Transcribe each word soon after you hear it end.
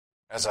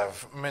As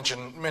I've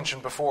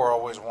mentioned before, I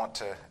always want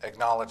to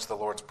acknowledge the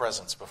Lord's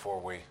presence before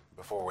we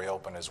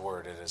open His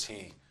Word. It is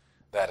He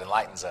that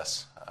enlightens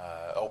us,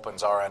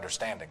 opens our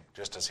understanding,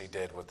 just as He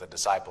did with the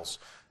disciples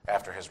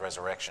after His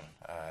resurrection.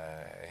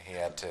 He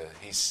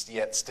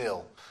yet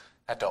still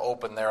had to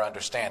open their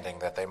understanding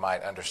that they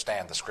might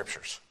understand the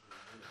Scriptures.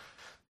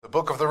 The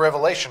book of the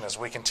Revelation, as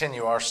we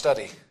continue our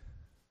study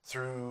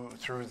through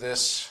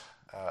this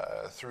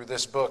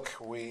book,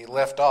 we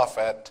left off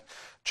at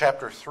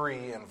chapter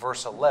 3 and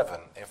verse 11,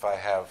 if I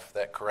have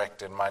that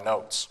correct in my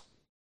notes.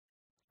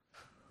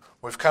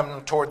 We've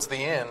come towards the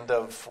end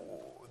of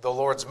the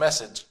Lord's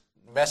message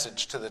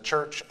to the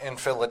church in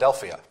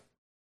Philadelphia.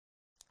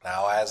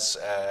 Now, as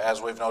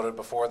we've noted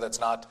before, that's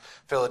not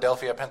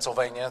Philadelphia,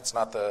 Pennsylvania. It's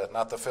not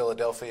the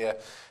Philadelphia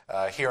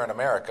here in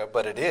America,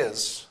 but it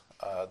is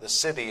the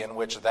city in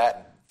which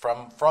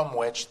from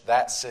which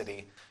that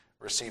city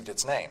received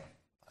its name.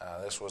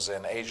 This was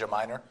in Asia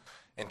Minor,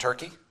 in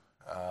Turkey.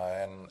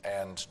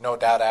 And no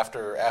doubt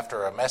after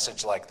a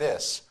message like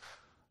this,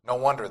 no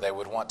wonder they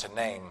would want to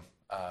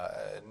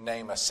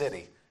name a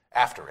city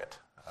after it.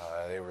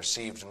 They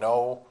received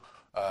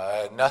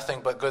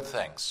nothing but good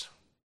things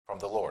from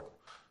the Lord.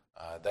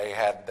 They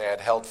had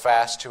held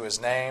fast to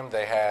His name.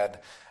 They had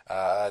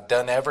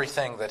done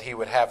everything that He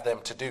would have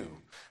them to do,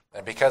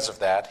 and because of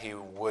that, He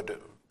would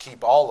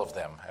keep all of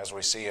them, as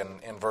we see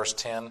in verse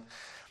 10.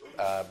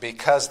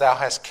 Because thou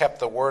hast kept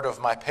the word of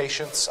my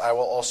patience, I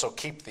will also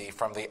keep thee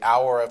from the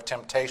hour of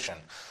temptation,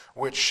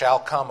 which shall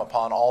come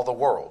upon all the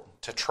world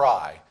to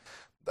try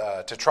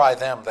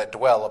them that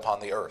dwell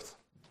upon the earth.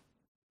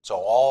 So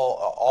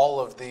all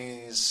of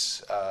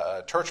these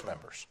church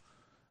members,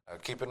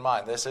 keep in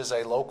mind, this is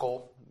a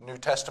local New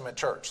Testament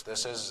church.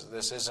 This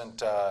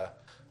isn't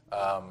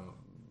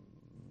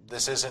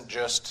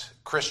just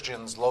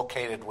Christians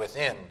located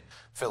within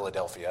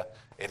Philadelphia.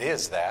 It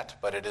is that,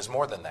 but it is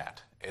more than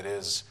that. It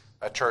is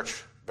a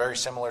church very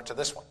similar to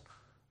this one,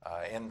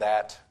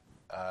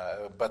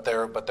 but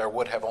there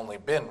would have only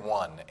been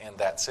one in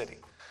that city,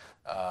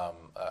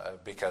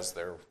 because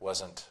there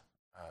wasn't.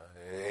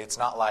 It's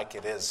not like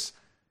it is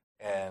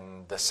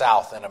in the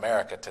South in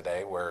America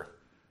today, where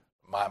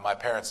my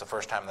parents, the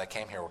first time they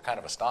came here, were kind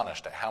of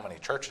astonished at how many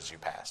churches you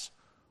pass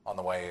on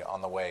the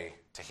way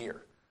to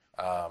here.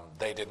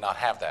 They did not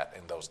have that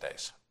in those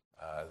days.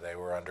 They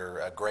were under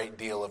a great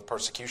deal of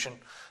persecution.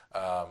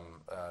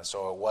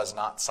 So it was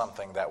not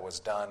something that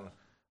was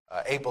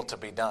able to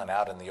be done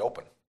out in the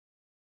open.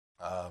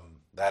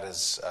 That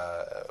is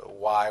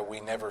why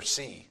we never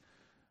see,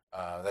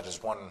 that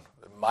is one,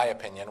 in my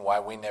opinion, why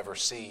we never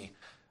see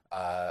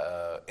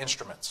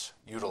instruments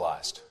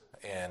utilized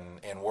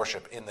in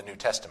worship in the New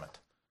Testament.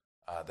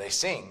 They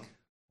sing,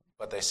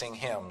 but they sing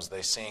hymns.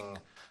 They sing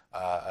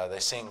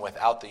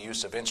without the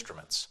use of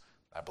instruments.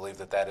 I believe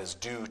that is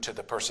due to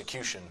the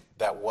persecution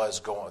that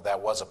was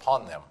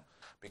upon them.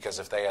 Because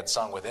if they had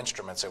sung with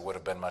instruments, it would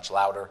have been much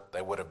louder.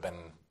 They would have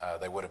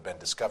been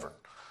discovered.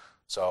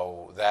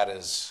 So that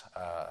is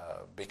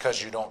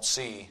because you don't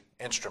see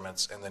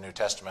instruments in the New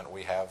Testament.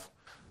 We have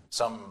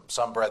some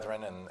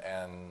brethren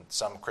and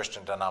some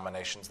Christian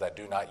denominations that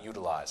do not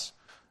utilize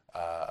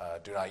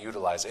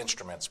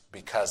instruments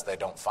because they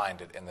don't find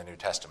it in the New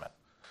Testament.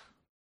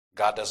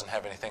 God doesn't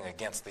have anything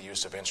against the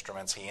use of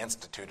instruments. He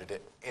instituted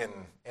it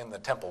in the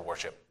temple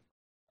worship.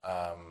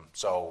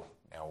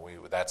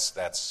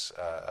 That's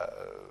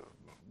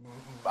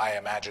I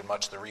imagine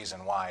much the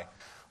reason why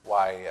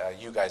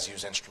you guys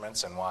use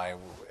instruments, and why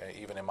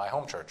even in my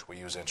home church we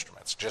use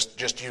instruments.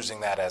 Just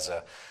using that as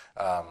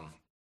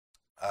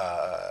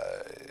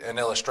an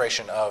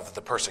illustration of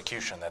the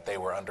persecution that they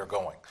were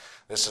undergoing.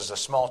 This is a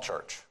small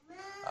church.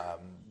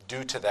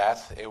 Due to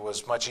that, it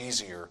was much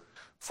easier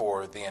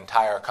for the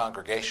entire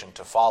congregation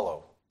to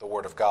follow the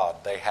Word of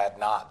God. They had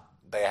not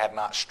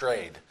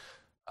strayed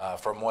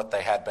from what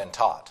they had been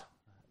taught.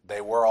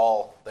 They were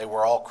all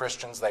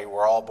Christians. They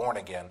were all born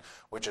again,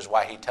 which is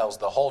why He tells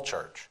the whole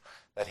church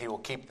that He will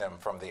keep them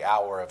from the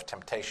hour of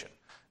temptation,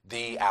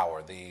 the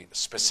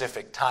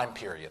specific time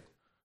period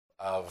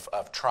of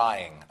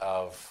trying,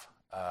 of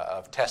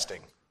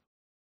testing,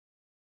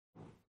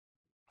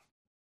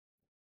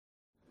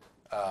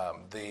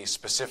 the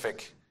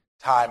specific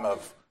time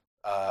of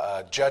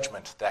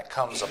judgment that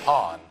comes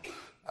upon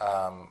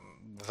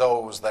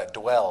those that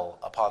dwell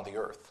upon the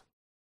earth.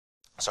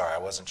 Sorry, I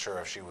wasn't sure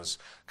if she was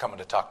coming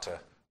to talk to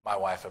my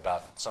wife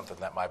about something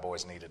that my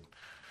boys needed.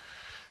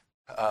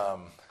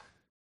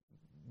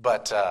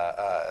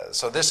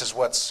 So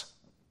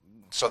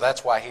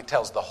that's why He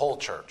tells the whole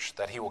church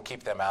that He will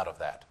keep them out of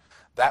that.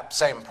 That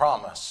same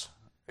promise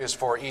is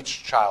for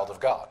each child of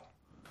God,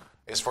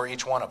 is for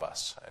each one of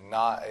us.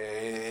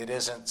 It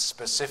isn't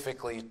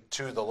specifically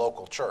to the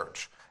local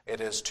church. It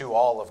is to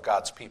all of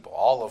God's people.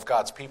 All of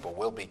God's people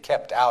will be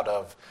kept out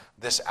of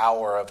this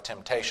hour of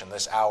temptation,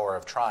 this hour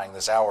of trying,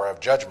 this hour of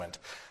judgment,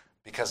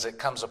 because it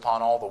comes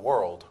upon all the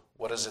world.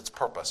 What is its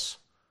purpose?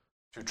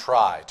 To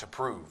try, to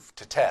prove,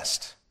 to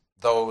test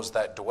those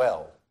that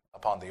dwell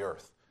upon the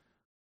earth.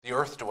 The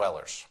earth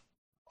dwellers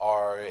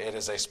it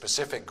is a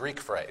specific Greek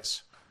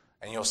phrase.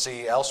 And you'll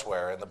see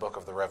elsewhere in the book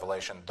of the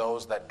Revelation,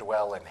 those that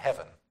dwell in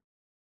heaven.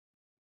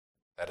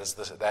 That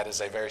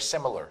is a very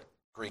similar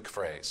Greek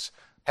phrase,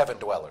 heaven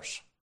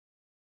dwellers.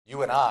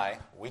 You and I,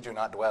 we do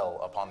not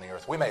dwell upon the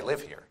earth. We may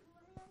live here.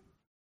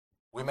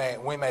 We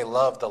may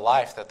love the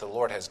life that the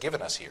Lord has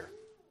given us here,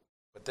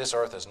 but this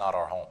earth is not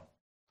our home.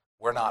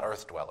 We're not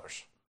earth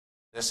dwellers.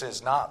 This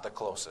is not the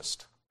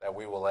closest that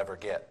we will ever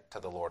get to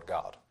the Lord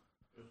God.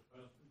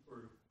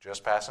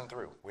 Just passing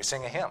through. We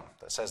sing a hymn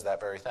that says that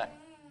very thing.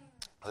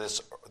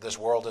 This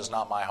world is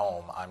not my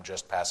home. I'm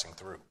just passing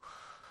through.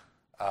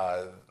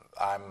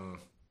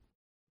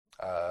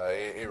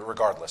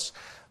 Regardless,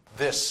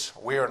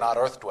 we are not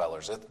earth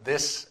dwellers.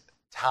 This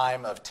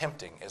time of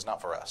tempting is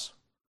not for us.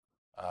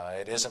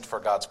 It isn't for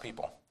God's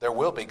people. There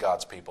will be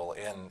God's people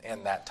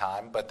in that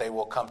time, but they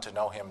will come to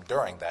know him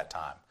during that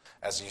time.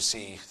 As you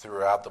see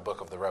throughout the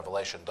book of the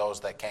Revelation, those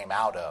that came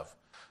out of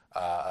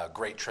a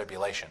great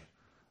tribulation.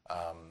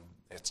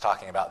 It's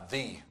talking about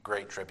the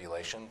great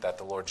tribulation that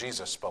the Lord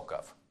Jesus spoke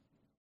of.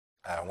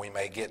 We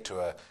may get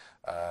to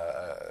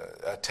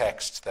a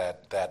text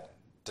that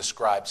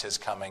describes his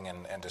coming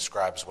and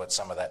describes what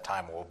some of that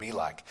time will be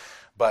like.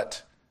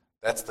 But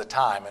that's the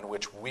time in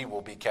which we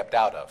will be kept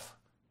out of.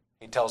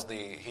 He tells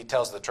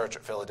the church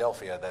at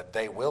Philadelphia that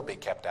they will be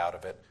kept out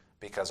of it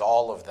because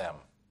all of them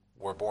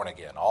were born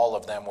again. All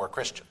of them were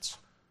Christians.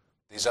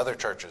 These other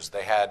churches,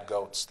 they had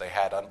goats, they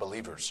had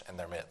unbelievers in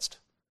their midst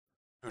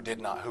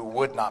who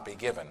would not be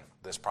given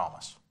this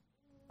promise.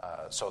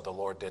 So the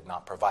Lord did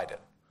not provide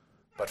it.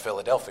 But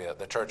Philadelphia,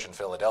 the church in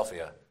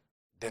Philadelphia,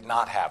 did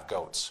not have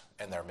goats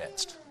in their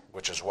midst,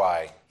 which is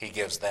why he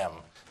gives them,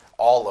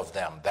 all of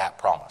them, that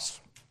promise.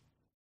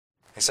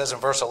 He says in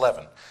verse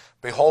 11,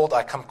 "Behold,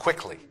 I come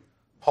quickly.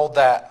 Hold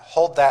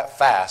that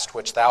fast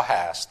which thou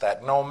hast,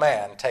 that no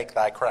man take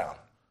thy crown."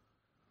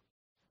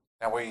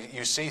 Now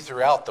you see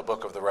throughout the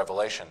book of the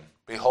Revelation,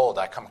 "Behold,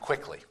 I come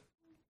quickly."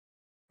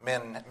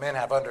 Men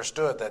have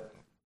understood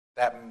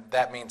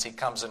that means he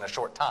comes in a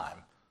short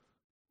time,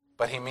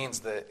 but he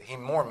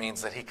more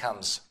means that he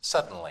comes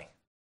suddenly.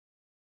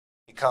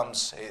 He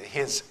comes.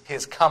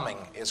 His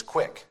coming is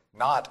quick,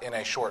 not in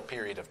a short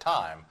period of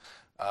time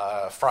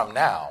from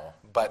now,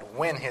 but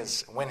when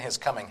his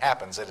coming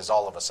happens, it is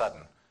all of a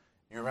sudden.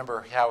 You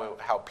remember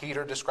how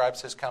Peter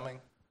describes his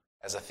coming?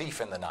 As a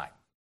thief in the night.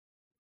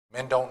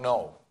 Men don't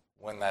know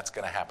when that's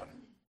going to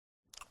happen.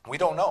 We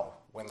don't know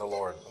when the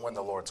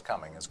Lord's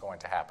coming is going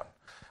to happen,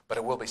 but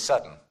it will be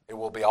sudden. It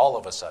will be all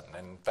of a sudden.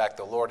 In fact,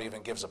 the Lord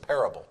even gives a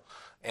parable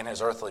in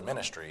his earthly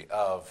ministry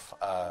of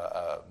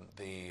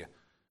the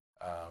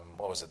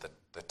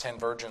 10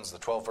 virgins, the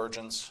 12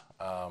 virgins.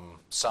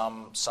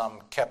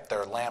 Some kept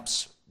their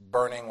lamps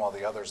burning while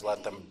the others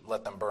let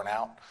them burn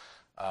out.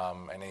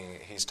 And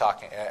he's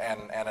talking,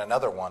 and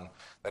another one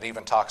that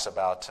even talks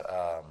about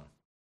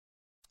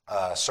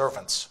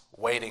servants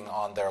waiting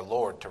on their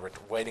Lord,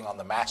 waiting on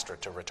the master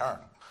to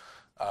return.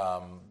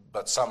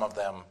 But some of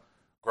them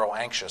grow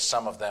anxious.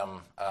 Some of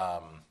them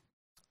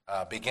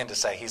begin to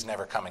say he's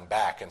never coming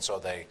back, and so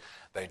they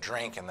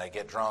drink and they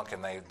get drunk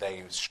and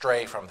they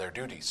stray from their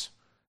duties.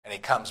 And he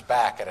comes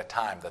back at a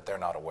time that they're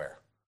not aware.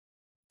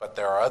 But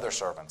there are other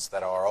servants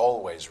that are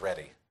always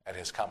ready at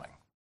his coming.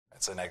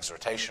 It's an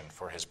exhortation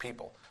for his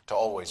people to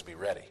always be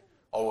ready,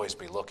 always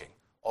be looking,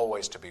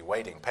 always to be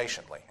waiting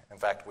patiently. In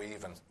fact,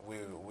 we've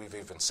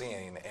even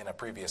seen in a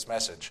previous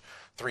message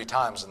 3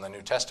 times in the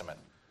New Testament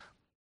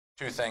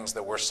 2 things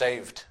that we're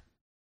saved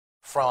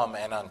from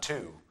and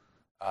unto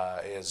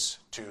is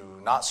to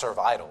not serve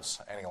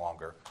idols any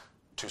longer,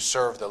 to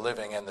serve the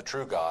living and the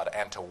true God,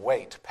 and to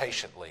wait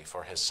patiently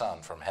for his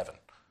Son from heaven.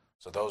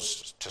 So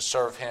those to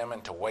serve him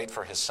and to wait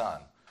for his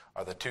Son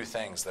are the 2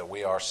 things that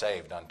we are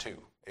saved unto.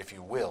 If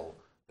you will,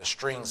 the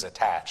strings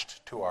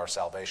attached to our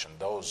salvation,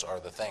 those are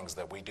the things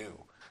that we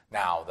do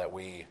now that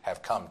we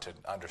have come to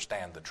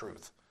understand the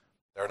truth.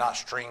 There are not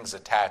strings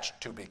attached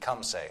to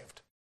become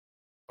saved,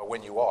 but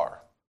when you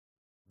are,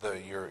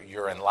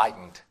 you're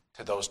enlightened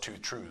to those 2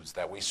 truths,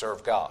 that we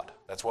serve God.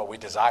 That's what we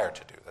desire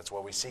to do. That's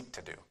what we seek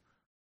to do.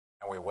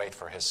 And we wait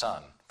for his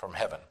Son from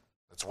heaven.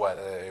 That's what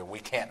we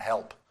can't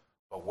help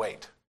but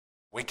wait.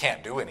 We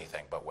can't do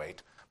anything but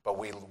wait, but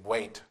we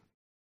wait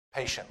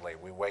patiently.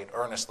 We wait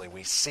earnestly.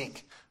 We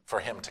seek for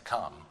him to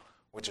come,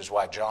 which is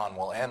why John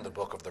will end the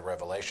book of the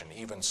Revelation,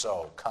 "Even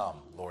so,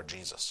 come, Lord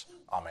Jesus."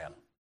 Amen.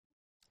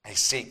 He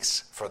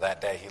seeks for that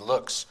day. He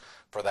looks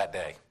for that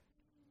day.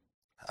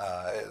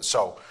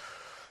 So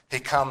he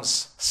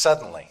comes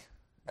suddenly.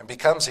 And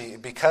because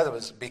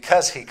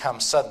he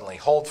comes suddenly,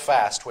 hold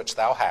fast which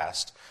thou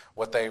hast,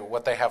 what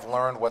they have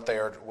learned, what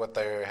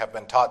they have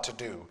been taught to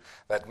do,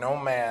 that no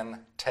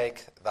man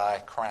take thy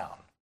crown.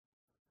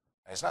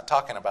 And he's not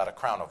talking about a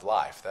crown of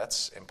life.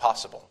 That's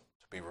impossible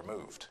to be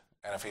removed.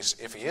 And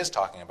if he is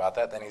talking about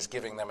that, then he's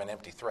giving them an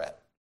empty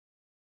threat.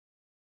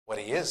 What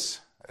he is,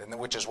 and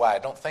which is why I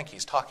don't think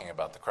he's talking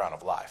about the crown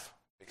of life,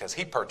 because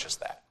he purchased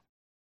that.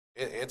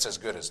 It's as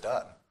good as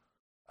done.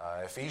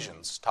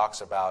 Ephesians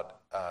talks about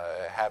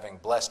having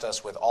blessed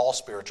us with all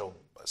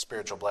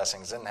spiritual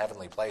blessings in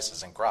heavenly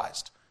places in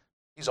Christ.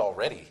 He's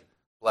already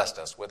blessed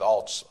us with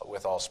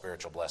all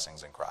spiritual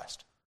blessings in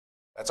Christ.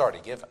 That's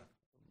already given.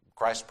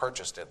 Christ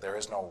purchased it. There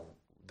is no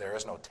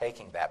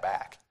taking that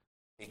back.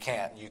 You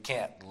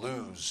can't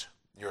lose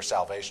your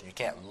salvation. You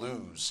can't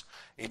lose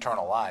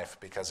eternal life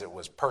because it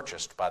was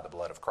purchased by the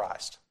blood of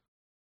Christ.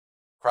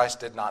 Christ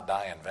did not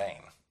die in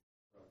vain.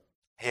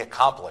 He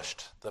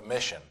accomplished the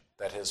mission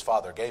that his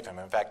Father gave him.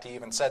 In fact, he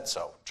even said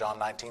so. John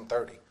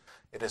 19:30.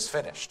 It is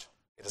finished.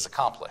 It is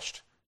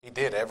accomplished. He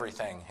did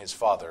everything his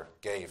Father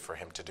gave for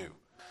him to do.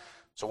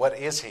 So what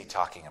is he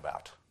talking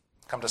about?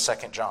 Come to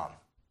 2 John.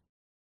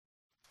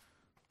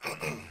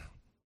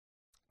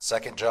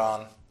 2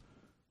 John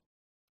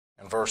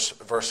and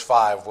verse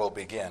 5 will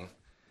begin.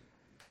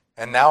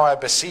 And now I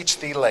beseech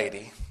thee,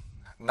 lady,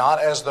 not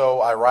as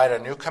though I write a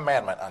new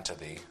commandment unto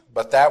thee,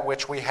 but that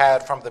which we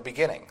had from the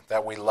beginning,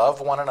 that we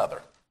love one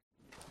another.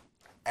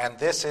 And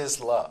this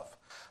is love,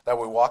 that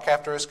we walk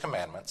after his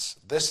commandments.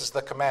 This is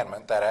the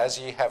commandment, that as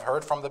ye have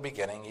heard from the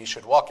beginning, ye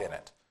should walk in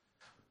it.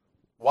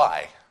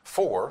 Why?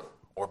 For,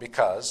 or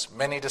because,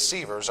 many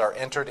deceivers are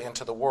entered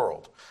into the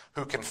world,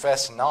 who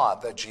confess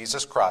not that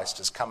Jesus Christ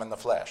is come in the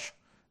flesh.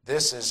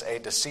 This is a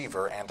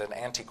deceiver and an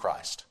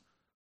antichrist.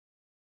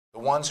 The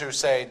ones who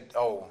say,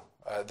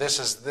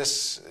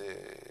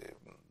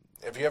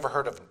 if you've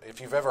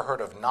ever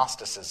heard of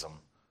Gnosticism,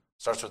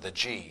 starts with a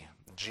G,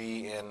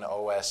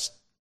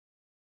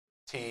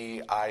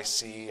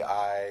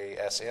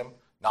 Gnosticism,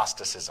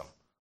 Gnosticism.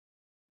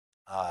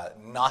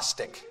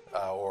 Gnostic,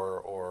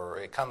 or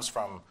it comes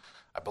from,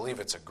 I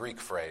believe it's a Greek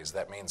phrase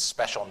that means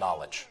special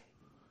knowledge.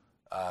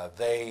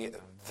 They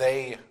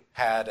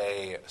had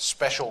a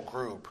special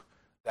group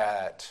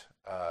that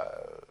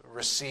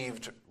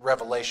received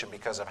revelation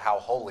because of how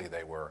holy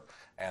they were,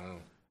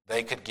 and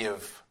they could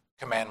give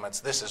commandments.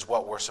 This is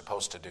what we're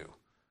supposed to do.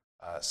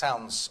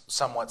 Sounds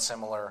somewhat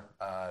similar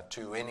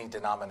to any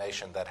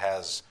denomination that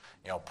has,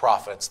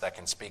 prophets that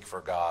can speak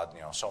for God,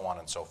 so on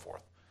and so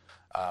forth.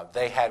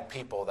 They had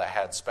people that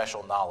had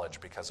special knowledge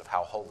because of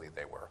how holy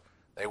they were.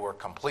 They were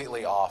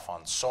completely off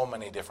on so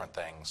many different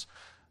things.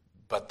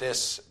 But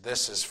this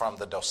is from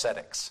the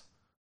Docetics,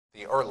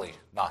 the early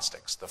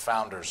Gnostics, the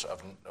founders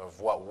of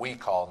what we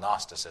call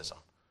Gnosticism.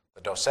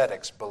 The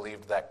Docetics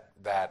believed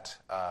that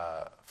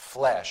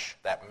flesh,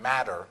 that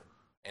matter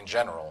in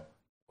general,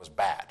 was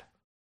bad.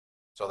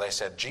 So they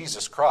said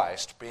Jesus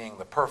Christ, being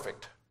the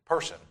perfect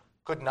person,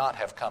 could not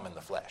have come in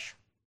the flesh.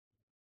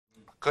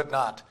 Could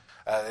not.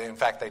 In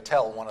fact, they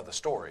tell one of the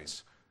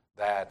stories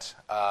that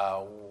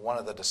one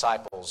of the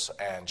disciples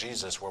and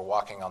Jesus were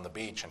walking on the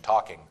beach and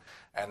talking,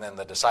 and then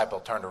the disciple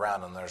turned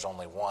around and there's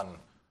only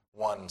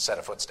one set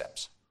of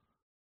footsteps,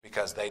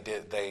 because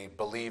they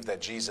believed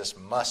that Jesus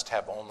must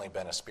have only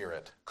been a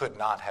spirit, could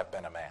not have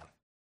been a man,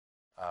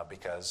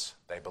 because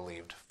they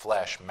believed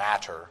flesh,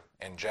 matter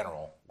in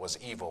general, was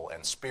evil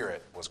and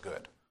spirit was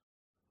good.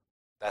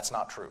 That's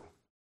not true.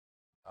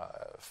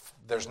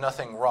 There's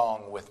nothing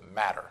wrong with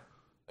matter.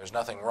 There's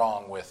nothing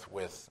wrong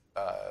with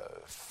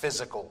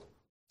physical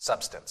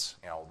substance.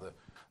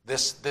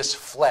 This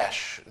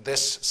flesh,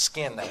 this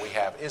skin that we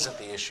have isn't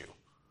the issue.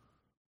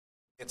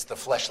 It's the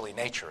fleshly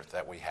nature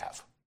that we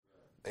have.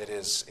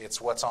 It's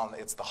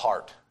the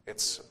heart.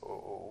 It's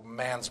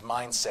man's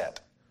mindset.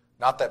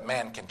 Not that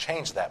man can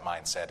change that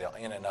mindset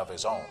in and of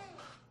his own.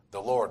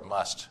 The Lord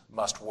must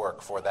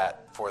work for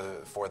that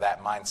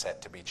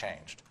mindset to be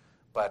changed.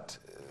 But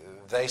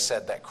they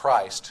said that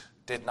Christ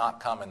did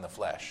not come in the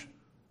flesh.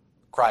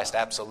 Christ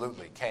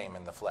absolutely came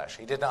in the flesh.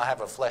 He did not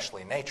have a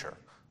fleshly nature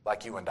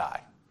like you and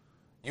I.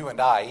 You and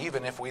I,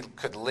 even if we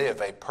could live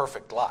a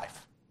perfect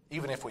life,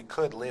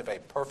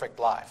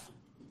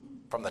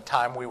 from the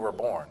time we were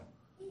born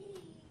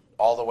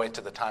all the way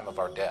to the time of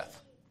our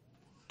death,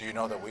 do you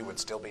know that we would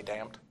still be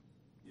damned?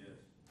 Yes.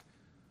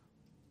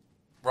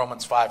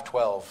 Romans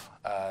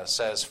 5:12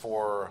 says,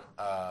 For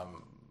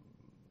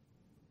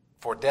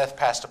death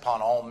passed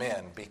upon all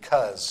men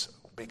because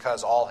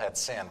all had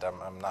sinned.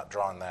 I'm not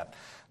drawing that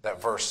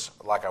verse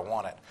like I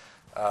want it.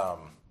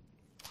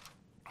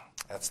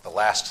 That's the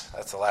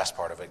last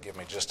part of it. Give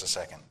me just a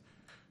second.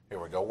 Here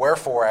we go.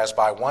 Wherefore, as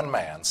by one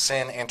man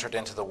sin entered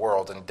into the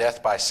world, and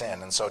death by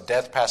sin, and so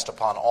death passed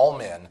upon all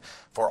men,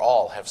 for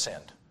all have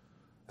sinned.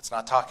 It's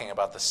not talking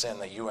about the sin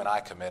that you and I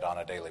commit on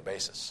a daily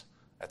basis.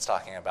 It's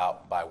talking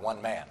about by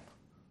one man,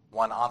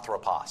 one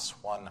anthropos,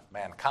 one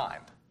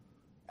mankind.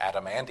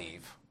 Adam and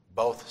Eve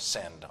both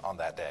sinned on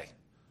that day.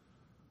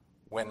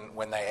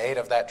 When they ate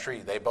of that tree,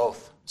 they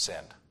both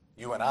sinned.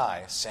 You and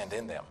I sinned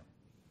in them.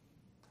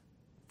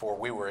 For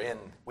we were in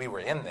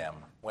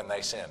them when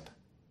they sinned.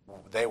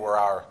 They were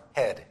our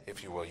head,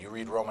 if you will. You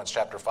read Romans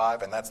chapter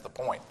 5, and that's the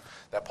point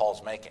that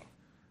Paul's making.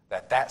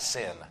 That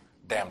sin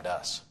damned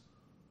us.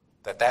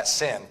 That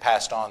sin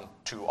passed on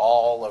to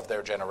all of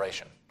their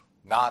generation.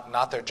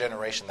 Not their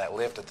generation that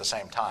lived at the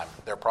same time,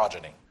 their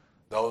progeny,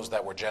 those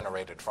that were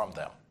generated from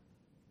them.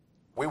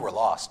 We were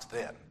lost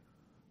then.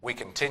 We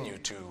continue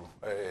to,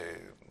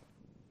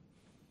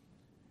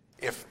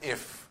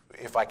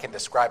 if I can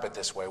describe it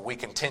this way, we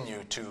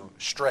continue to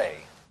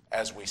stray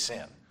as we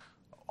sin.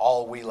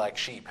 all we like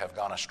sheep have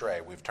gone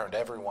astray. We've turned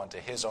everyone to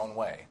his own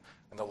way,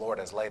 and the Lord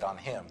has laid on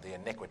him the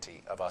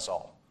iniquity of us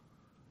all.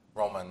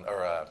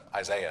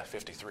 Isaiah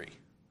 53.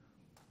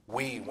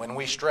 When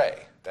we stray,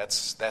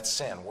 that's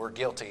sin. We're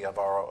guilty of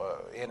our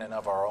in and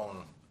of our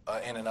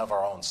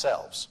own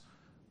selves.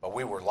 But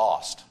we were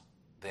lost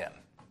then.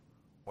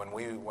 When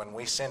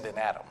we sinned in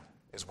Adam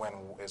is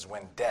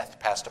when death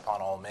passed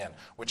upon all men,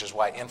 which is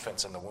why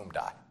infants in the womb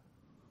die.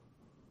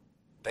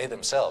 They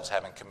themselves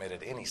haven't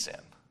committed any sin,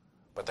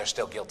 but they're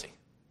still guilty.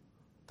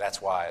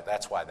 That's why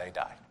they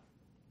die.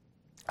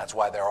 That's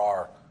why there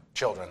are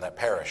children that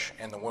perish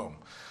in the womb.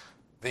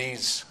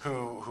 These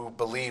who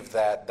believe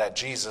that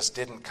Jesus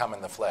didn't come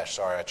in the flesh.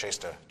 Sorry, I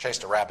chased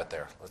a rabbit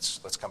there.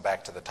 Let's come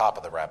back to the top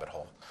of the rabbit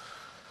hole.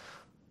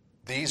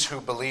 These who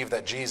believe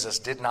that Jesus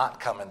did not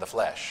come in the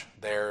flesh,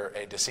 they're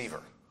a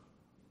deceiver.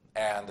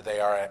 And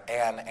they are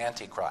an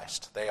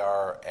antichrist. They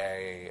are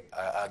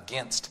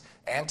against.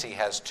 Anti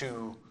has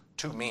two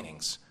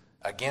meanings: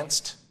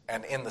 against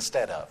and in the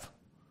stead of.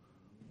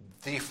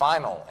 The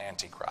final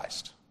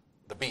antichrist,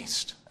 the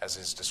beast, as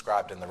is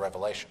described in the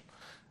Revelation,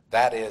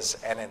 that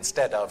is an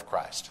instead of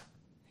Christ.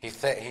 He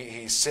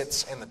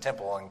sits in the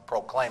temple and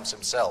proclaims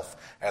himself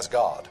as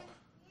God.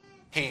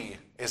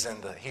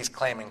 He's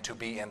claiming to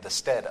be in the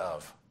stead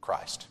of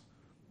Christ.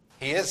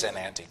 He is an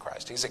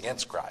antichrist. He's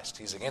against Christ.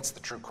 He's against the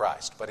true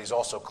Christ, but he's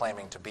also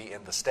claiming to be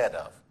in the stead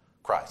of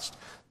Christ.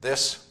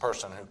 This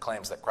person who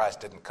claims that Christ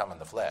didn't come in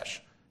the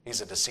flesh,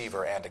 he's a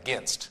deceiver and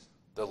against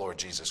the Lord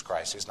Jesus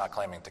Christ. He's not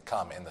claiming to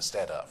come in the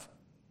stead of.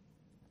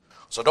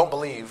 So don't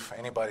believe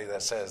anybody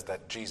that says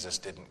that Jesus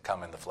didn't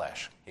come in the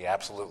flesh. He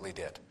absolutely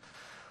did.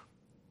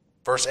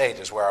 Verse 8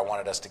 is where I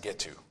wanted us to get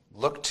to.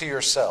 Look to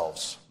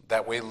yourselves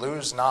that we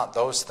lose not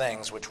those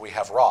things which we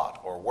have wrought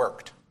or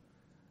worked,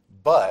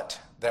 but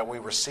that we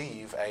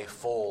receive a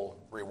full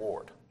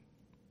reward.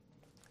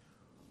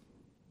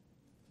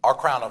 Our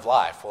crown of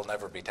life will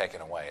never be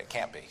taken away. It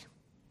can't be.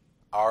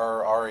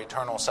 Our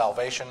eternal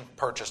salvation,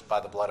 purchased by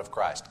the blood of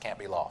Christ, can't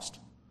be lost.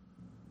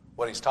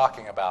 What he's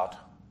talking about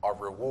are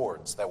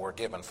rewards that we're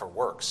given for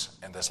works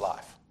in this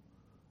life.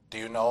 Do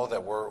you know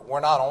that we're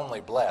not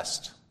only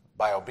blessed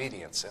by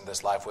obedience in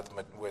this life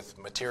with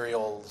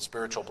material,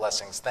 spiritual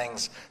blessings,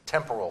 things,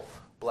 temporal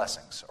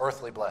blessings,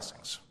 earthly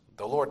blessings.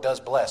 The Lord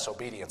does bless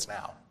obedience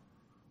now.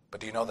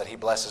 But do you know that he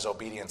blesses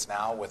obedience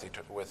now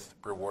with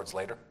rewards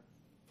later?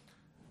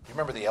 Do you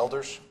remember the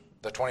elders,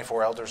 the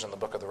 24 elders in the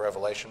book of the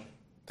Revelation?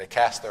 They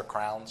cast their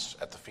crowns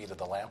at the feet of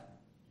the Lamb.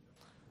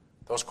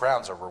 Those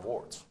crowns are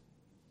rewards.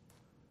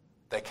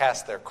 They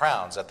cast their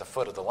crowns at the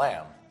foot of the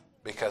Lamb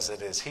because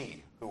it is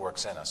he who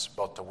works in us,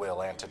 both to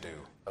will and to do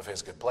of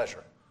his good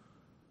pleasure.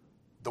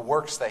 The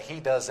works that he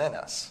does in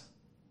us,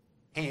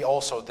 he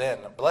also then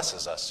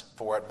blesses us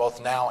for it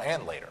both now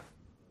and later.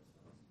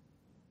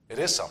 It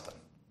is something.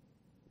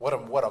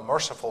 What a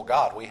merciful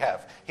God we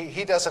have.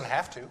 He doesn't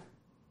have to,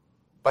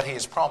 but he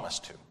has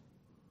promised to.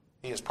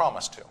 He has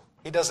promised to.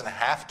 He doesn't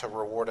have to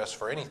reward us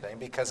for anything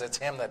because it's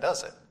him that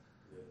does it.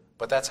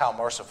 But that's how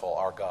merciful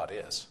our God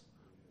is.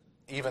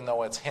 Even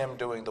though it's him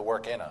doing the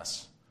work in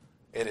us,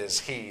 it is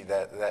he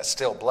that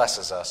still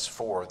blesses us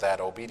for that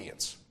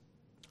obedience.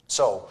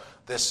 So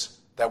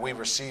that we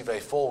receive a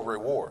full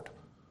reward.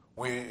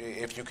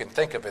 If you can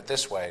think of it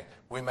this way,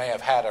 we may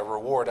have had a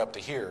reward up to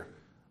here,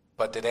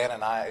 but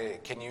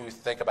can you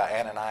think about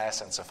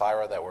Ananias and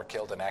Sapphira that were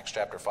killed in Acts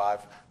chapter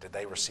 5? Did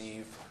they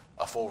receive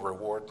a full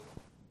reward?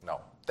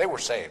 No. They were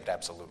saved,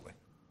 absolutely.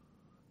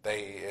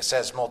 It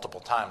says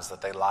multiple times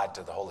that they lied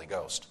to the Holy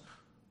Ghost.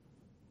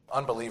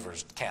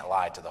 Unbelievers can't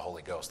lie to the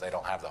Holy Ghost. They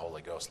don't have the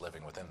Holy Ghost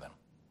living within them.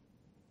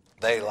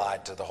 They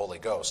lied to the Holy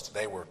Ghost.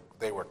 They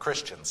were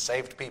Christians,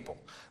 saved people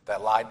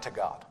that lied to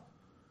God.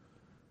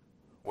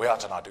 We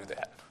ought to not do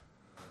that.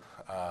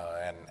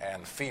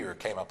 And fear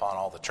came upon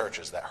all the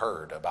churches that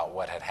heard about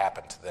what had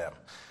happened to them.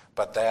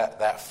 But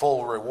that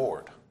full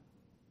reward,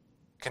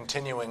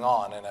 continuing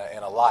on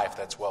in a life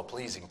that's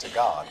well-pleasing to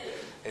God,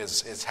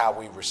 is how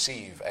we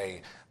receive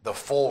the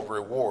full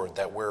reward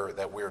that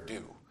we're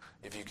due.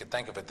 If you could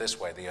think of it this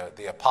way,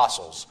 the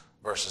apostles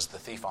versus the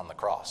thief on the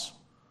cross.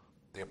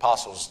 The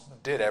apostles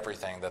did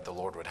everything that the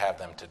Lord would have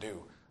them to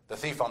do. The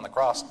thief on the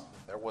cross,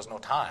 there was no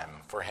time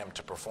for him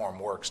to perform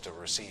works to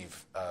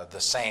receive the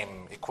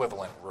same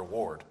equivalent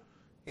reward.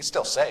 He's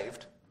still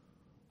saved.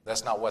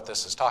 That's not what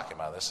this is talking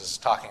about. This is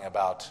talking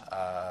about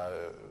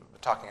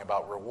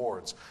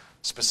rewards,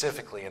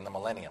 specifically in the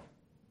millennium.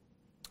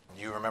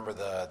 You remember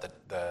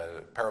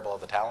the parable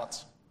of the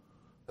talents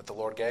that the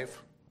Lord gave?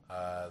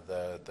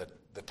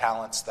 The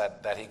talents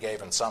that he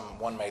gave, and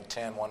one made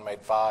 10, one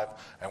made 5,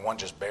 and one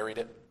just buried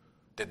it,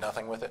 did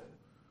nothing with it.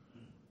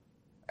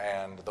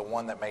 And the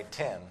one that made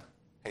 10,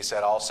 he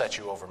said, I'll set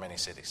you over many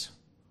cities.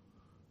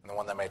 And the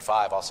one that made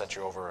 5, I'll set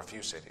you over a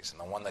few cities. And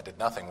the one that did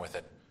nothing with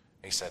it,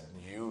 he said,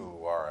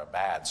 you are a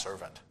bad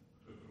servant.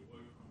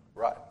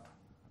 Right.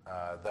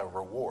 The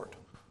reward,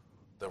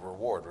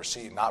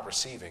 not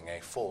receiving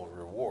a full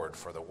reward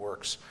for the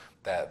works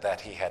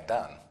that he had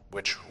done,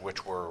 which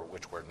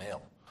were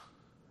nil.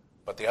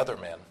 But the other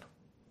men,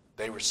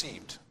 they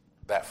received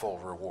that full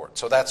reward.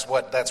 So that's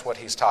what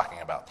he's talking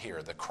about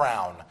here. The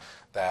crown,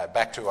 that,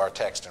 back to our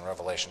text in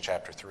Revelation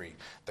chapter 3,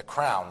 the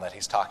crown that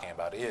he's talking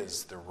about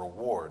is the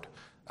reward,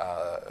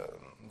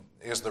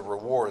 is the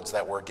rewards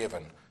that were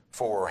given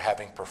for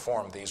having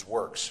performed these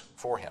works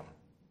for him.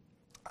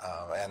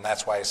 And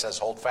that's why he says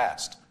hold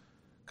fast.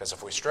 Because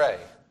if we stray,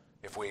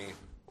 if we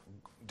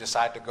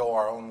decide to go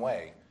our own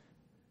way,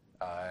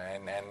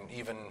 and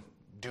even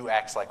do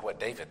acts like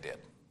what David did,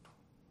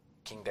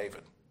 King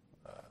David,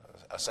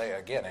 a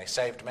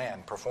saved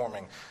man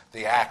performing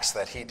the acts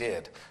that he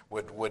did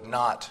would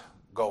not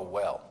go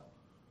well.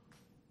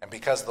 And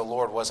because the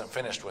Lord wasn't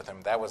finished with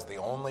him, that was the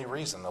only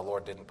reason the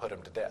Lord didn't put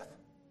him to death.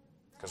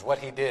 Because what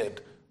he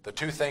did, the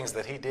two things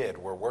that he did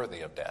were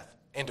worthy of death,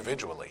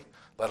 individually,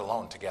 let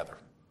alone together.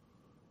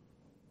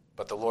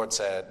 But the Lord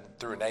said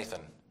through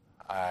Nathan,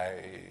 I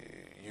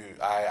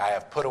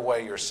have put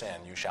away your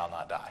sin, you shall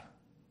not die.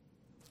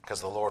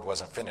 Because the Lord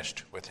wasn't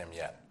finished with him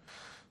yet.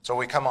 So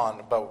we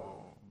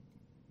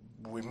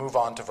move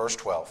on to verse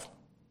 12.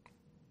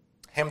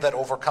 Him that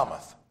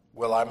overcometh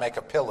will I make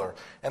a pillar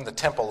in the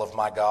temple of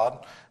my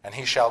God, and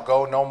he shall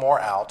go no more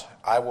out.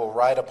 I will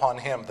write upon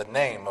him the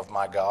name of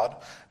my God,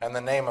 and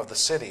the name of the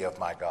city of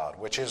my God,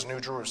 which is New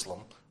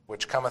Jerusalem,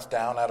 which cometh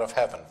down out of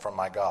heaven from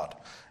my God.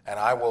 And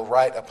I will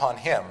write upon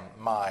him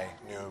my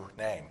new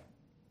name.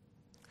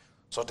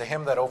 So to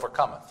him that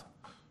overcometh,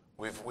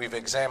 we've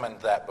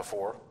examined that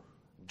before.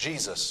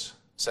 Jesus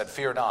said,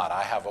 fear not,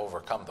 I have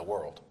overcome the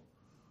world.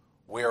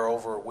 We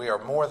are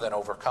more than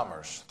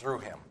overcomers through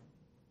him.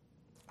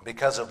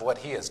 Because of what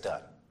he has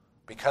done.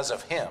 Because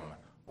of him,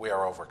 we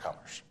are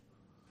overcomers.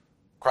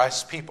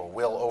 Christ's people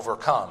will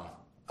overcome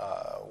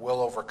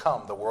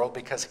the world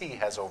because he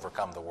has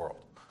overcome the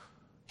world.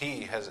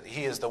 He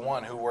is the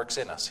one who works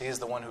in us. He is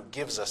the one who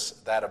gives us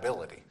that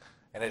ability.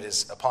 And it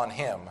is upon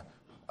him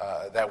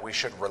that we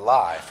should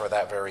rely for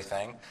that very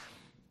thing.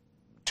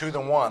 To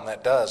the one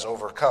that does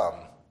overcome,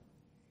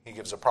 he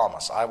gives a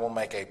promise. I will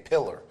make a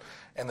pillar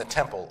in the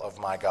temple of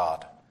my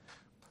God.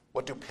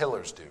 What do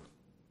pillars do?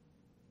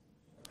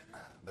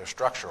 They're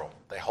structural.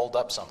 They hold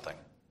up something.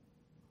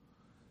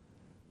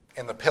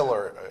 A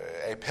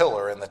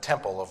pillar in the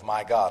temple of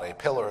my God. A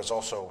pillar is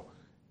also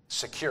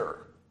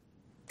secure.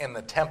 In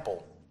the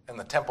temple,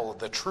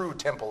 the true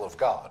temple of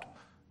God.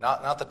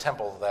 Not the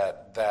temple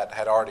that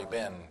had already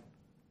been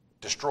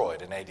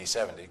destroyed in AD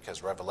 70,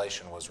 because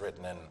Revelation was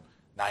written in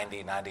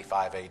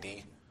 95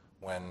 AD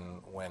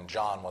when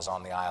John was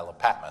on the Isle of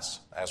Patmos,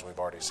 as we've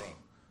already seen.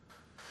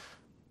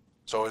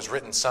 So it was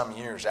written some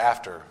years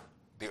after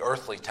the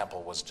earthly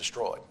temple was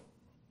destroyed.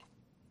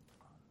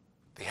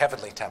 The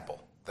heavenly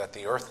temple that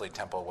the earthly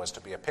temple was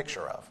to be a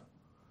picture of.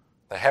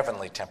 The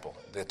heavenly temple,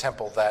 the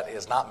temple that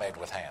is not made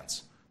with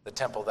hands. The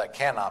temple that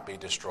cannot be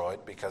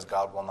destroyed because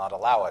God will not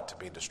allow it to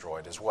be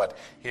destroyed is what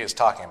he is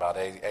talking about,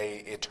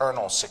 a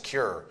eternal,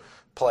 secure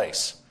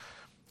place.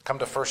 Come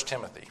to 1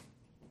 Timothy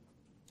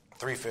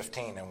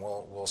 3:15 and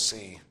we'll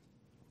see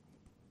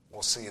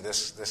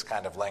this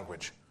kind of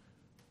language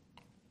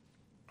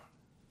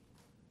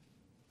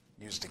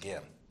used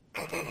again.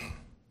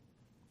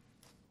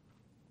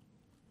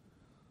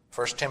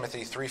 1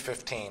 Timothy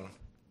 3:15.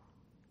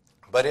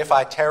 But if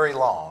I tarry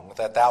long,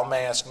 that thou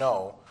mayest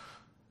know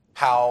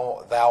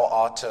how thou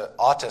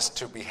oughtest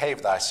to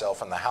behave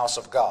thyself in the house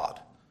of God,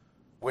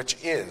 which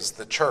is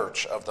the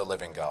church of the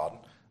living God,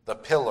 the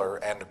pillar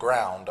and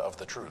ground of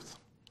the truth.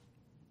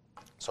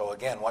 So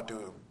again, what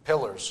do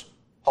pillars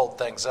hold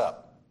things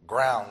up?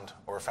 Ground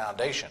or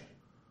foundation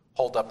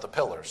hold up the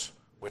pillars,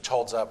 which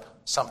holds up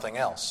something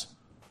else,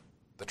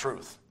 the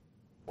truth.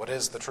 What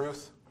is the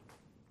truth?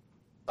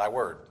 Thy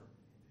word.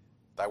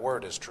 Thy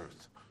word is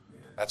truth.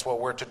 That's what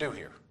we're to do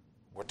here.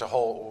 We're to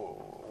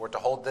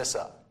hold this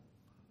up.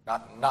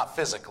 Not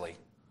physically.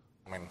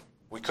 I mean,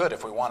 we could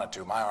if we wanted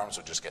to. My arms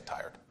would just get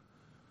tired.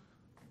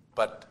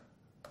 But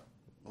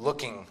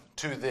looking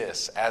to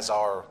this as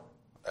our,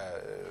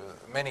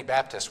 many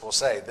Baptists will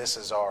say, this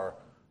is our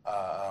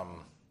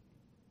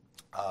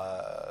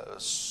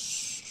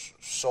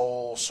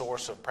sole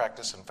source of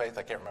practice and faith.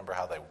 I can't remember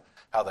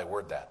how they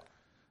word that.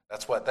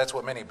 That's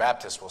what many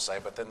Baptists will say.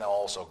 But then they'll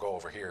also go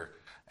over here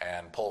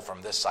and pull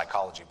from this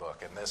psychology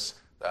book and this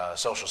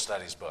social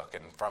studies book,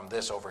 and from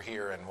this over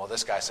here, and well,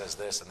 this guy says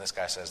this, and this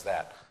guy says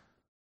that.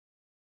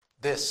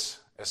 This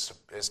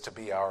is to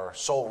be our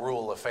sole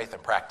rule of faith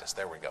and practice.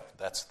 There we go.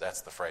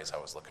 That's the phrase I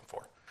was looking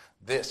for.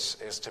 This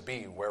is to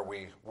be where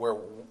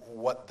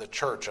what the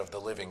church of the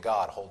living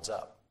God holds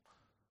up.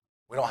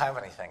 We don't have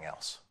anything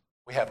else.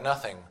 We have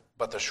nothing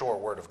but the sure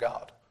word of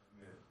God.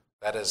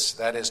 That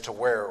is to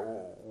where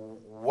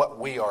what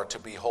we are to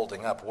be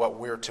holding up, what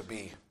we're to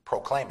be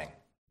proclaiming.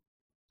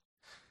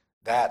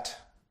 That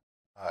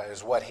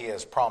is what he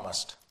has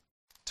promised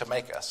to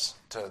make us,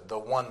 to the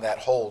one that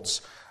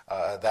holds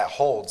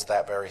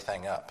that very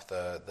thing up,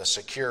 the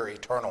secure,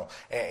 eternal.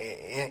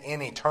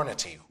 In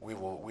eternity, we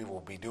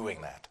will be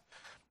doing that.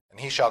 And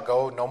he shall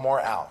go no more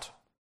out,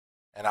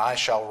 and I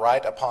shall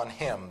write upon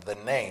him the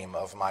name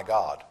of my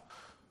God.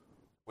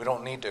 We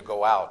don't need to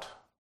go out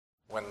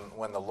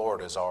when the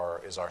Lord is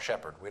our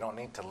shepherd. We don't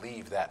need to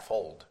leave that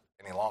fold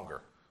any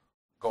longer.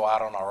 Go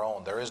out on our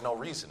own. There is no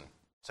reason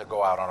to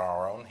go out on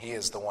our own. He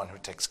is the one who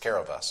takes care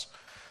of us.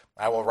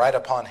 I will write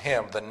upon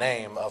him the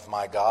name of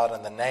my God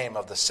and the name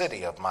of the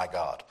city of my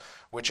God,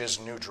 which is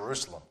New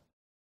Jerusalem,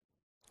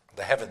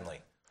 the heavenly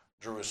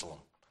Jerusalem.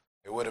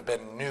 It would have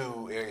been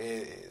new.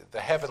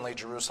 The heavenly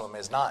Jerusalem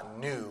is not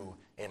new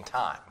in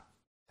time.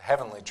 The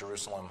heavenly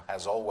Jerusalem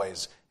has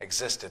always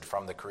existed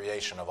from the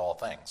creation of all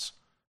things.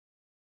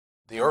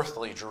 The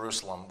earthly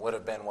Jerusalem would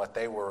have been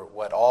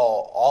what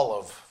all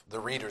of the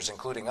readers,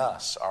 including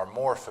us, are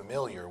more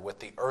familiar with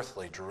the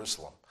earthly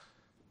Jerusalem.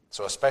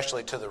 So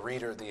especially to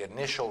the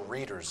initial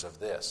readers of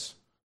this,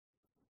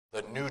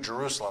 the New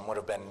Jerusalem would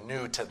have been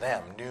new to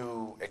them,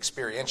 new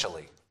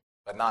experientially,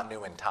 but not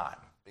new in time,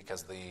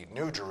 because the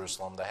New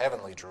Jerusalem, the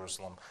heavenly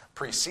Jerusalem,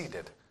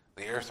 preceded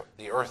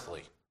the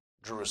earthly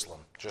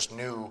Jerusalem, just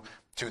new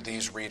to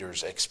these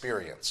readers'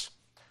 experience,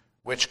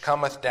 which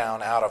cometh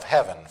down out of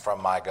heaven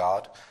from my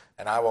God,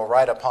 and I will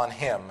write upon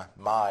him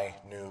my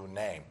new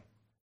name.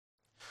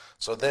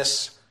 So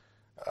this,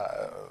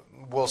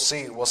 we'll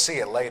see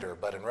it later,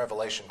 but in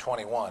Revelation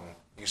 21,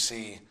 you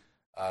see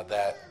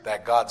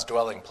that God's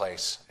dwelling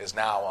place is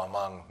now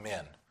among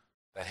men,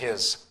 that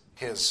his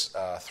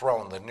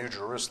throne, the New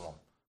Jerusalem,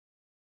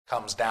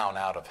 comes down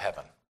out of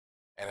heaven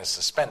and is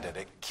suspended.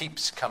 It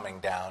keeps coming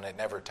down. It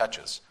never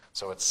touches.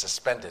 So it's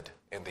suspended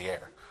in the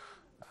air.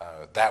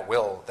 That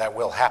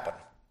will happen.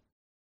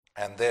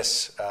 And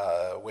this,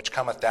 which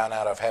cometh down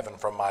out of heaven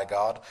from my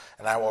God,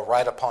 and I will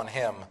write upon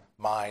him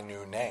my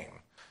new name.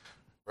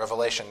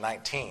 Revelation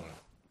 19.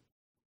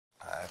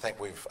 I think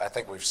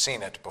we've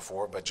seen it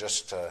before, but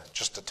just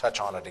to touch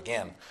on it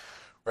again.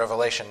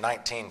 Revelation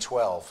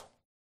 19:12.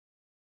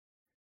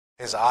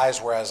 His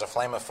eyes were as a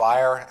flame of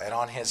fire, and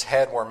on his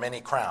head were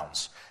many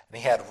crowns.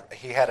 And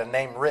he had a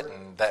name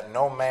written that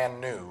no man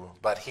knew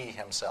but he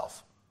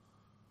himself.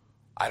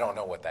 I don't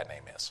know what that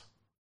name is.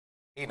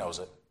 He knows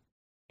it.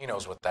 He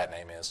knows what that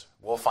name is.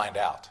 We'll find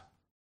out.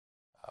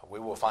 We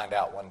will find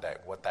out one day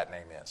what that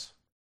name is.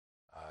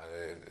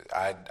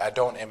 I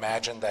don't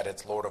imagine that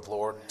it's Lord of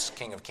Lords,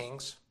 King of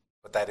Kings,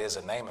 but that is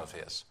a name of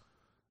his.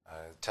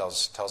 It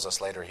tells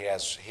us later he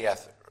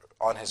hath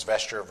on his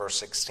vesture, verse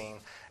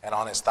 16, and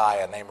on his thigh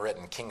a name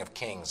written, King of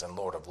Kings and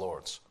Lord of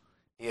Lords.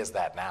 He is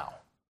that now.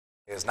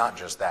 He is not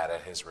just that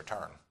at his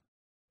return.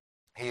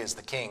 He is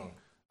the King,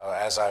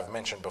 as I've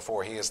mentioned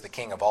before, he is the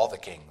King of all the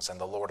kings and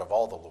the Lord of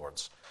all the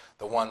lords,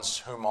 the ones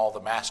whom all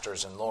the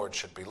masters and lords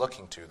should be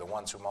looking to, the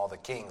ones whom all the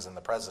kings and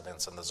the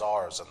presidents and the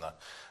czars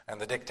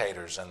and the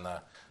dictators and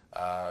the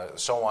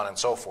so on and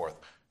so forth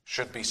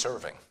should be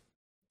serving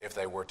if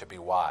they were to be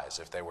wise,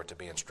 if they were to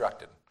be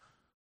instructed.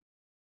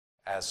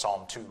 As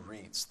Psalm 2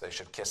 reads, they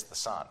should kiss the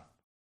Son.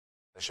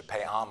 They should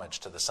pay homage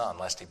to the Son,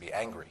 lest he be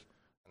angry,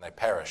 and they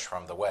perish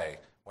from the way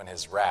when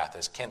his wrath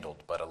is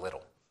kindled but a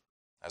little,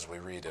 as we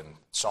read in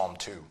Psalm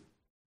 2.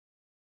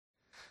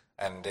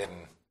 And in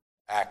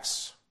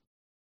Acts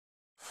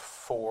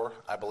 4,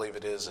 I believe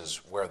it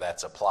is where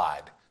that's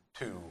applied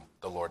to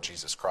the Lord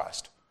Jesus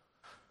Christ.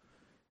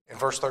 In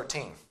verse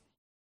 13,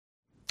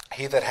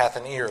 he that hath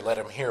an ear, let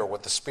him hear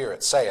what the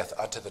Spirit saith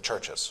unto the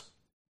churches.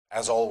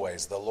 As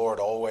always, the Lord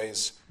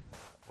always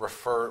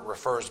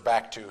refers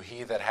back to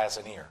he that has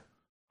an ear,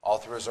 all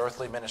through his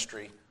earthly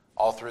ministry,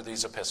 all through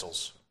these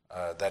epistles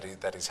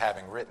that he's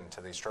having written to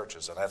these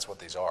churches, and that's what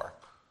these are.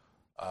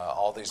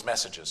 All these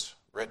messages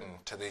written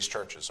to these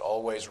churches,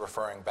 always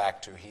referring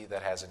back to he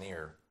that has an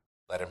ear,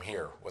 let him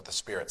hear what the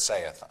Spirit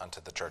saith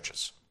unto the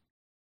churches.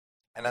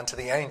 And unto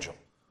the angel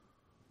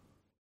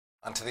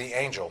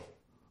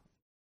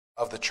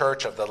of the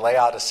church of the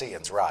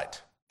Laodiceans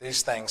write,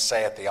 these things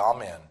saith the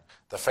Amen,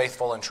 the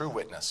faithful and true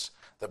witness,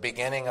 the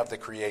beginning of the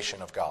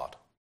creation of God.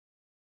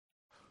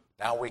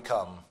 Now we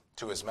come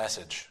to his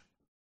message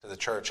to the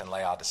church in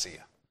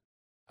Laodicea,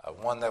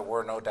 one that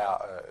we're no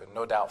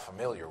doubt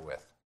familiar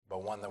with,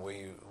 but one that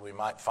we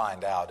might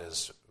find out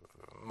is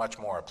much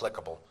more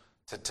applicable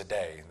to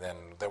today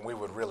than we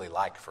would really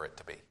like for it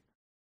to be.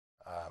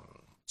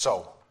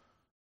 So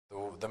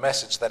the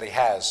message that he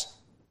has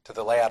to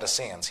the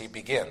Laodiceans, he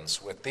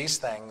begins with, these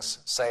things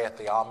saith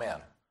the Amen.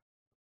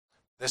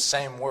 This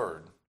same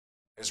word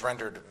is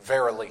rendered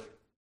verily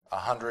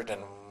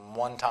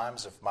 101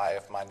 times, if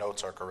my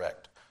notes are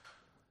correct.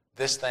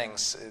 These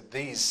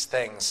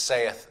things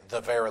saith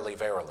the verily,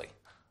 verily,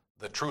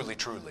 the truly,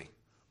 truly,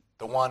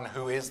 the one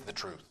who is the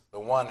truth, the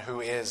one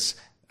who is,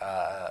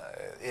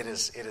 it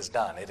is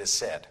done, it is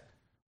said.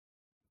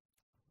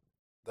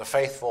 The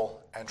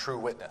faithful and true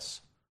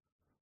witness,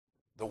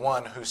 the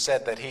one who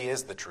said that he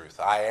is the truth.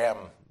 I am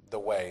the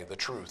way, the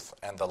truth,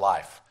 and the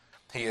life.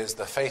 He is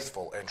the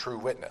faithful and true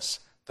witness,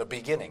 the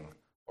beginning,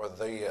 or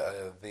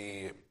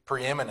the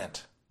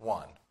preeminent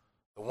one,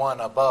 the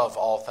one above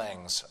all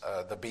things,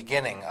 the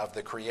beginning of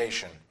the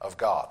creation of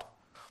God.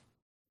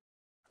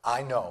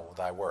 I know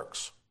thy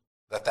works,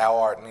 that thou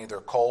art neither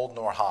cold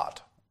nor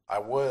hot. I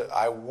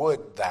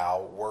would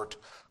thou wert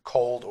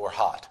cold or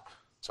hot.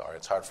 Sorry,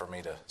 it's hard for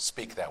me to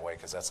speak that way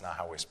because that's not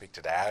how we speak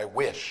today. I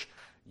wish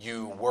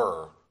you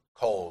were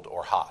cold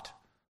or hot.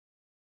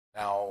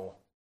 Now,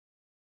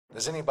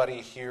 does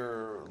anybody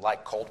here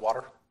like cold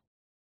water?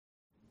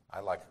 I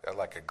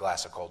like a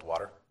glass of cold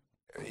water.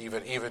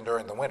 Even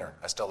during the winter,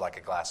 I still like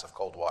a glass of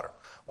cold water.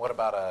 What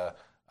about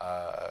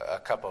a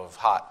cup of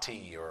hot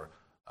tea or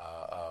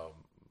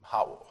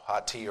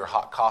hot tea or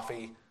hot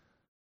coffee?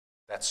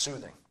 That's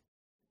soothing.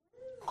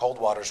 Cold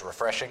water is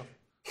refreshing.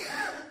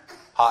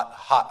 A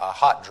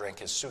hot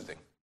drink is soothing.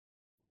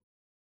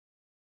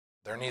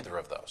 They're neither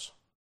of those.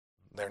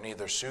 They're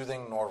neither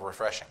soothing nor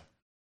refreshing.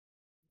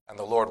 And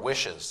the Lord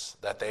wishes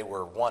that they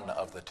were one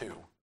of the two.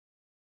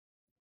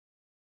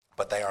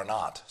 But they are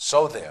not.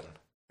 So then,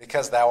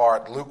 because thou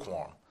art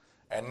lukewarm,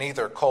 and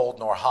neither cold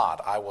nor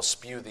hot, I will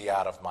spew thee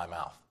out of my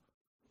mouth.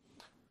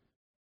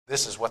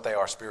 This is what they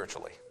are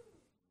spiritually.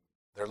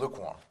 They're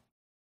lukewarm.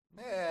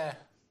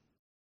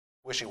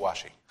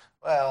 Wishy-washy.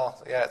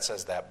 Well, yeah, it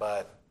says that,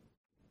 but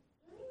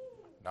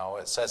no,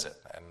 it says it,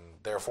 and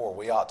therefore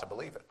we ought to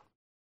believe it.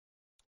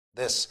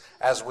 This,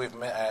 as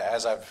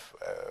I've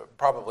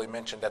probably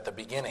mentioned at the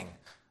beginning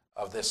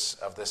of this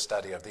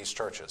study of these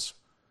churches,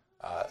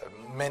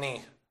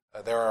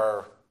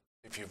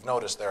 if you've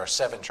noticed, there are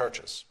 7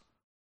 churches.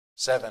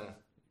 7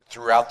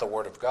 throughout the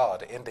Word of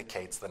God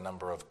indicates the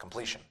number of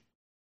completion.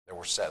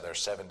 There's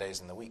 7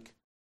 days in the week.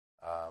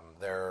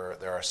 There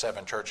are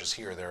 7 churches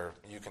here. There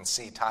you can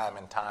see time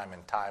and time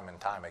and time and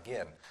time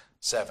again.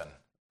 7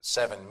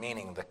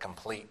 meaning the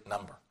complete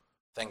number.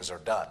 Things are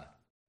done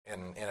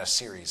in a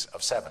series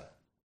of 7.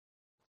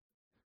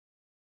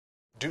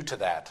 Due to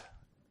that,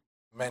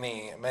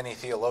 many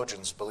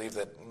theologians believe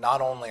that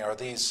not only are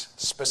these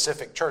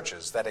specific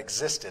churches that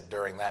existed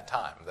during that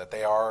time, that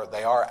they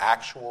are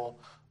actual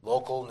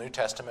local New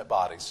Testament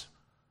bodies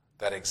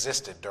that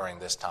existed during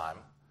this time,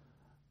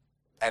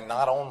 and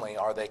not only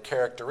are they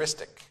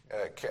characteristic,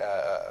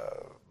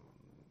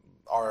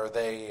 are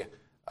they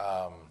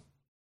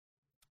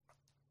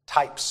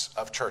types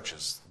of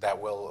churches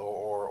that will,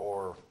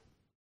 or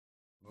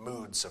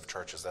moods of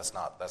churches. That's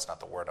not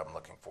the word I'm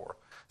looking for.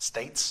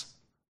 States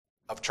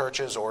of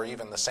churches, or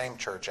even the same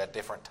church at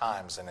different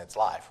times in its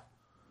life.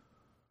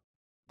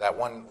 That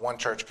one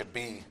church could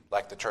be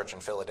like the church in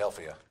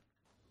Philadelphia,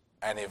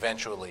 and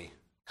eventually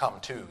come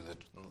to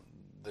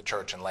the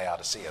church in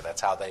Laodicea.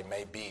 That's how they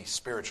may be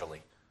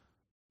spiritually.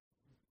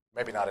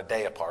 Maybe not a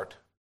day apart,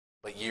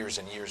 but years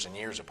and years and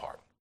years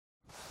apart.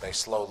 They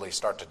slowly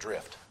start to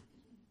drift.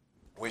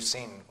 We've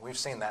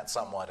seen that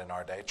somewhat in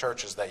our day.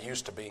 Churches that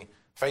used to be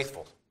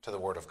faithful to the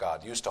Word of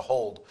God, used to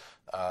hold,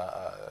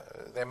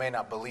 they may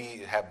not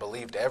have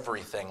believed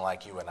everything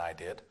like you and I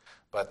did,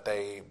 but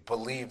they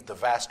believed the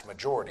vast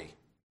majority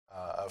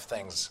of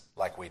things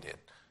like we did.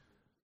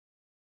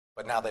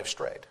 But now they've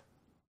strayed.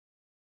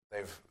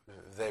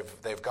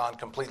 They've gone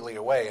completely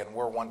away, and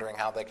we're wondering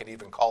how they could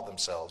even call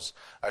themselves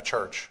a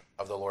church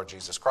of the Lord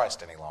Jesus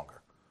Christ any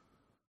longer.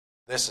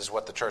 This is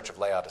what the church of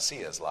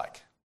Laodicea is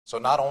like. So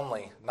not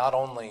only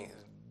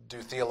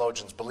do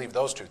theologians believe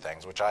those two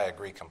things, which I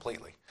agree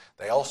completely,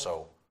 they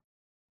also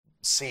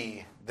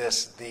see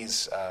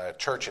these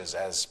churches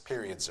as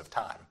periods of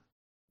time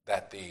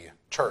that the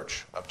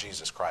church of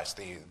Jesus Christ,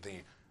 the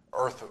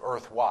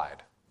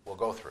earth-wide, will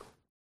go through.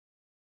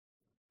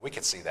 We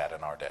could see that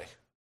in our day.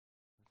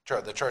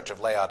 The church of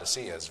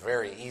Laodicea is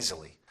very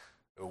easily,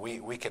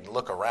 we can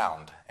look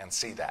around and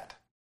see that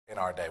in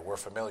our day. We're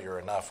familiar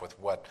enough with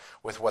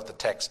what the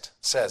text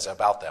says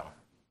about them,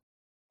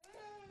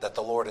 that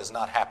the Lord is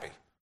not happy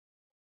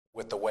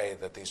with the way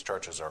that these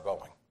churches are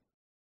going.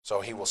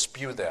 So he will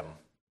spew them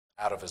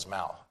out of his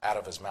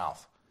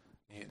mouth.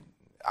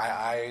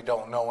 I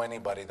don't know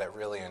anybody that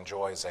really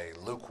enjoys a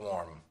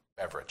lukewarm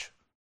beverage.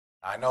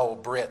 I know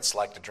Brits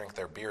like to drink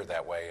their beer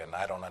that way, and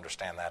I don't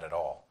understand that at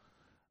all.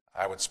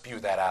 I would spew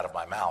that out of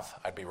my mouth.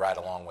 I'd be right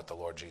along with the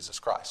Lord Jesus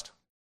Christ.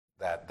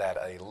 That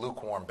a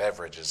lukewarm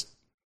beverage is,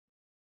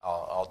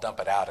 I'll dump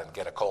it out and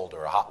get a cold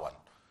or a hot one.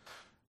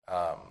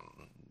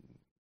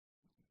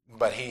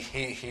 But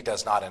he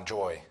does not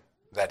enjoy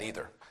that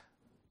either.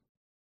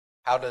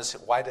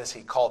 Why does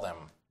he call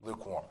them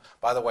lukewarm?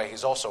 By the way,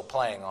 he's also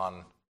playing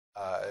on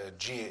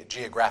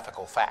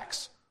geographical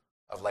facts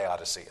of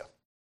Laodicea.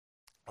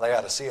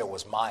 Laodicea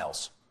was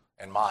miles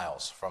and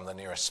miles from the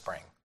nearest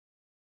spring.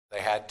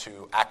 They had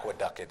to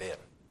aqueduct it in.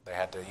 They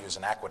had to use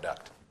an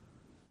aqueduct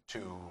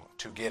to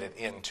get it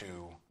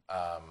into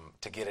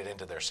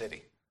their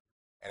city,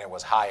 and it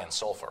was high in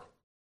sulfur.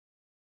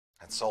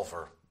 And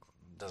sulfur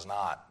does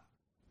not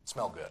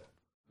smell good,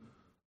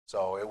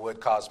 so it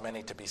would cause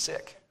many to be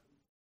sick,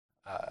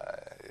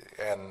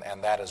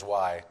 and that is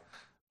why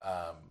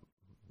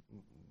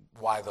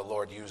the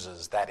Lord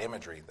uses that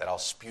imagery, that I'll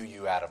spew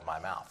you out of my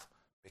mouth,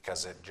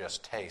 because it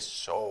just tastes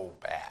so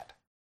bad.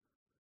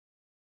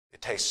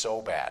 It tastes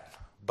so bad,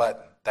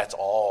 but that's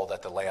all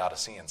that the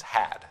Laodiceans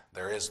had.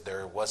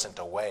 There wasn't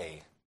a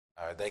way.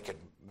 They could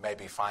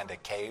maybe find a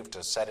cave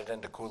to set it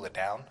in to cool it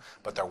down,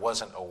 but there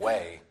wasn't a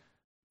way.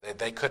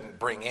 They couldn't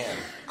bring in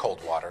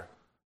cold water.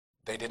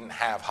 They didn't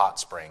have hot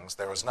springs.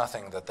 There was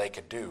nothing that they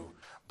could do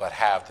but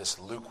have this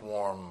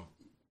lukewarm,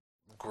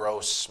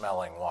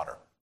 gross-smelling water.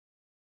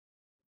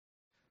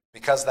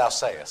 Because thou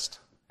sayest.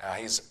 Now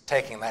he's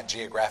taking that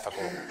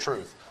geographical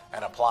truth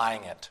and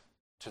applying it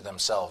to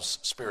themselves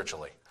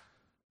spiritually.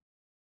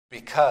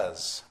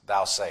 Because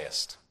thou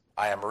sayest,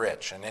 I am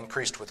rich and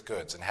increased with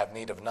goods and have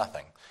need of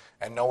nothing,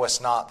 and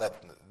knowest not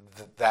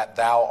that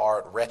thou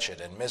art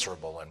wretched and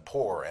miserable and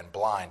poor and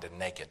blind and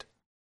naked.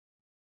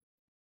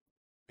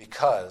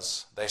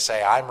 Because they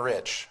say, I'm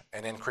rich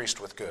and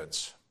increased with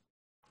goods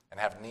and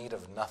have need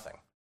of nothing.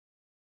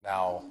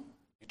 Now,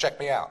 you check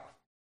me out.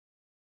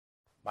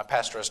 My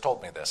pastor has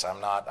told me this.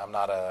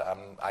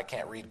 I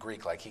can't read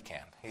Greek like he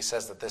can. He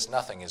says that this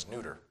nothing is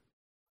neuter,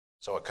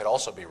 so it could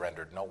also be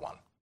rendered no one.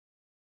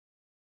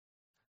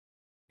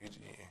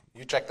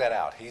 You check that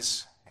out.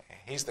 He's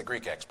the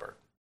Greek expert,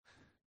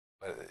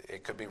 but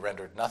it could be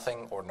rendered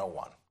nothing or no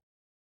one.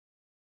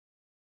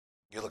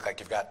 You look like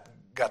you've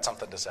got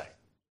something to say.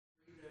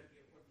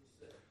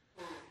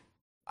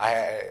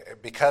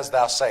 Because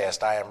thou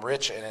sayest, I am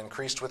rich and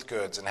increased with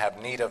goods and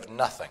have need of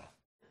nothing.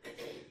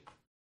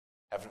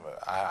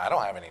 I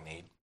don't have any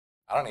need.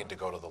 I don't need to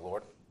go to the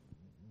Lord.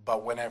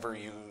 But whenever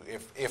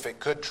if it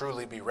could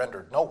truly be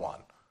rendered no one,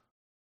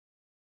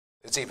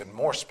 it's even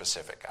more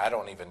specific. I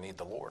don't even need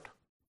the Lord.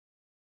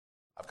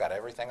 I've got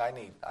everything I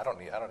need. I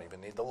don't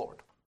even need the Lord.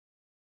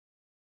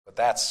 But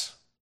that's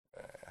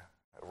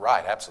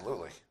right,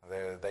 absolutely.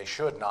 They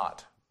should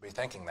not be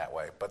thinking that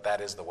way, but that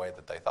is the way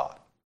that they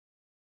thought.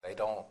 They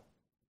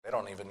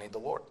don't even need the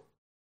Lord.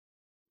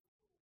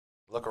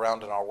 Look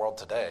around in our world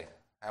today.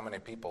 How many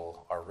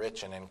people are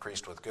rich and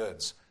increased with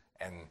goods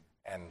and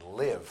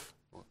live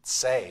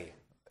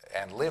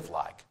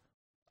like,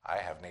 I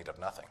have need of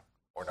nothing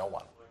or no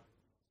one.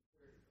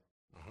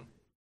 Mm-hmm.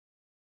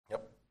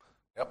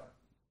 Yep.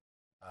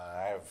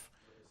 I have.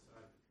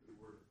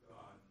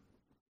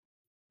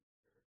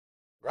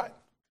 Right.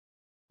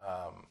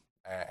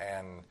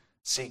 And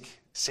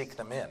seek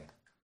them in.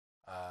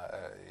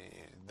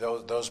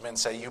 Those men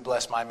say, you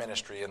bless my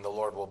ministry and the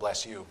Lord will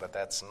bless you, but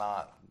that's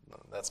not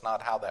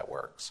how that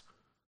works.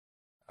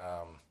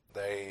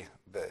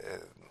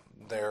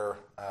 They're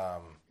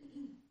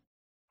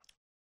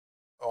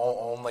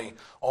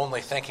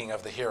only thinking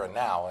of the here and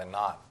now and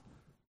not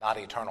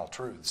eternal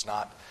truths,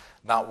 not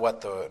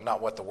what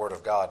the Word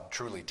of God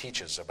truly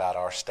teaches about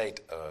our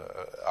state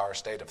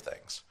of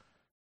things.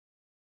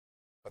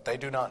 But they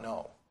do not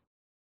know.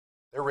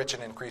 They're rich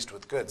and increased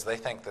with goods. They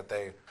think that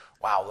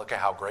wow, look at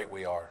how great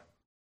we are.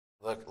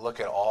 Look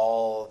at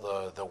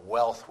all the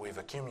wealth we've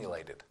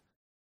accumulated.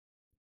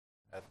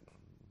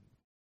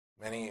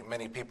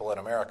 Many people in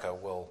America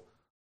will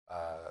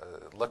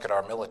look at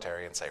our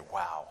military and say,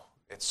 wow,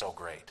 it's so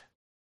great.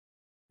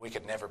 We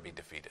could never be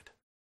defeated.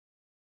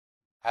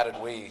 How did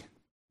we,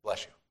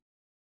 bless you,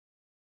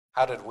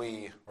 how did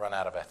we run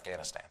out of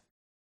Afghanistan?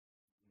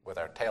 With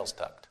our tails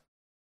tucked.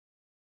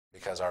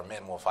 Because our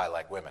men will fight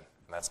like women.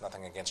 And that's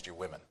nothing against you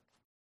women.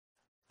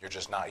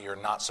 You're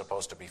not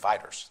supposed to be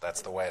fighters.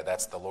 That's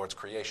the Lord's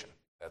creation.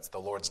 That's the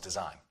Lord's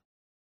design.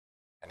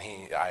 And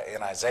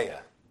in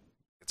Isaiah,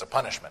 it's a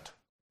punishment.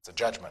 It's a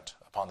judgment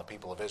upon the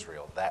people of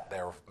Israel that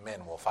their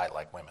men will fight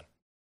like women.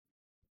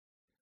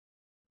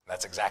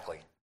 That's exactly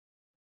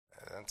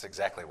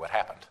what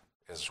happened,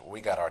 is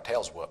we got our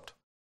tails whooped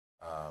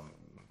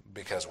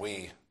because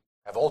we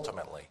have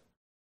ultimately,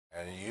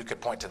 and you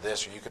could point to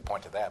this or you could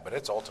point to that, but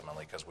it's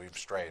ultimately because we've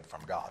strayed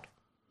from God.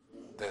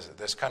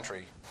 This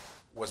country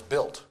was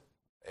built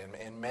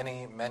in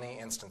many, many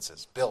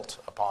instances, built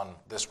upon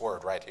this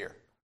word right here.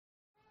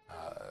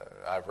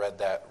 I read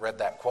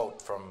that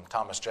quote from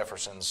Thomas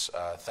Jefferson's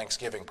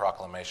Thanksgiving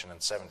Proclamation in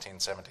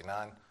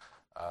 1779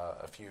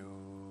 a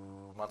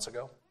few months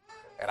ago,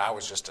 and I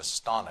was just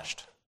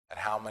astonished at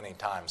how many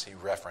times he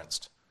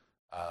referenced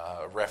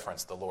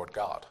the Lord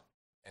God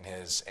in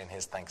his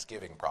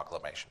Thanksgiving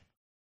Proclamation.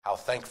 How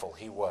thankful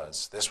he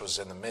was. This was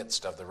in the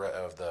midst of the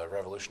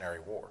Revolutionary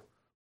War.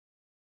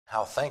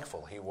 How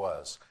thankful he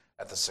was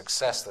at the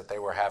success that they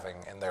were having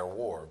in their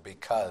war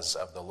because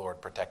of the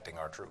Lord protecting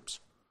our troops.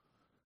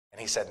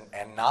 And he said,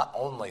 and not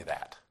only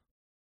that,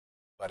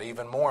 but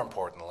even more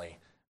importantly,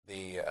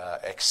 the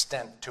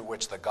extent to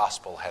which the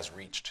gospel has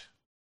reached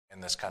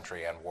in this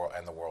country and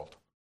the world.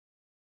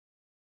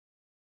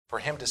 For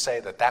him to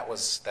say that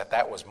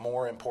was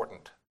more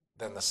important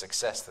than the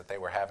success that they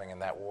were having in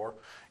that war,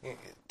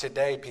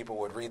 today people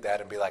would read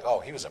that and be like, oh,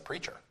 he was a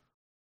preacher.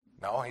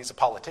 No, he's a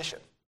politician.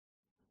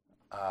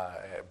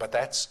 But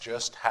that's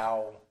just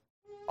how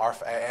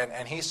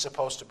and he's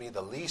supposed to be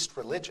the least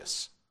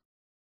religious.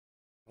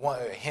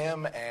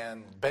 Him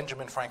and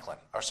Benjamin Franklin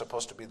are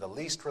supposed to be the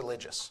least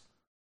religious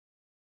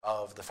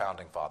of the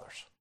founding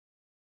fathers.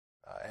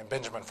 And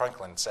Benjamin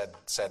Franklin said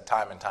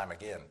time and time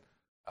again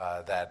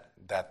that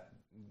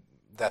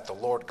the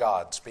Lord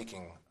God,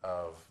 speaking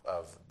of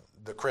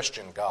the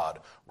Christian God,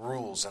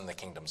 rules in the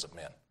kingdoms of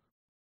men.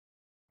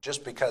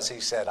 Just because he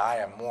said, I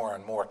am more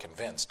and more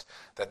convinced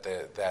that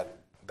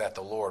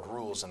the Lord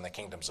rules in the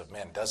kingdoms of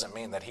men doesn't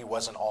mean that he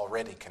wasn't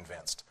already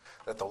convinced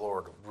that the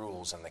Lord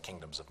rules in the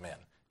kingdoms of men.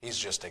 He's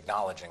just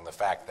acknowledging the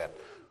fact that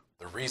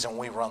The reason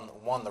we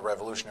won the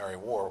Revolutionary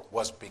War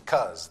was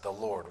because the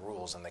Lord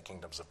rules in the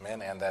kingdoms of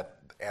men, and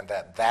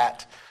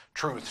that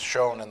truth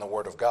shown in the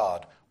Word of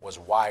God was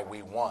why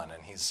we won.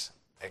 And he's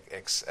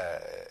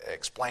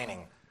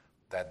explaining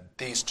that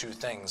these two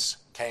things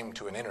came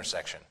to an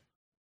intersection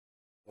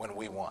when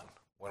we won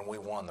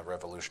the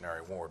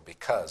Revolutionary War,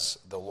 because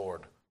the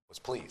Lord was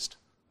pleased.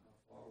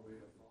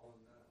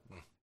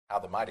 How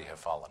the mighty have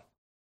fallen.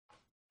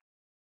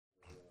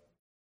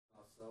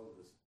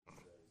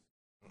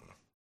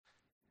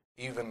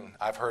 Even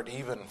I've heard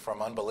even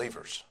from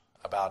unbelievers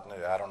about,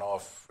 I don't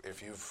know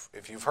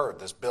if you've heard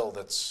this bill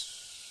did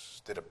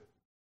it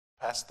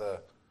pass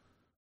the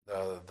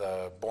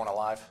Born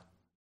Alive?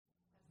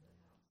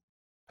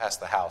 Passed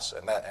the House,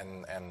 and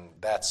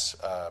that's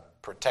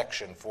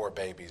protection for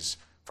babies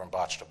from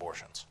botched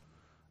abortions.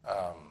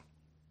 I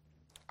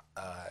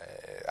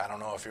don't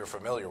know if you're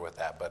familiar with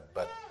that,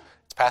 but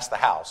it's passed the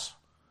House.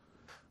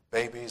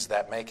 Babies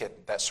that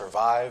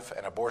survive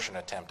an abortion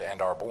attempt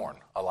and are born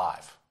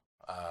alive,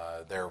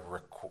 the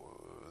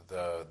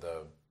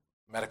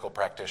medical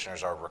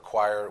practitioners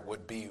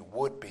would be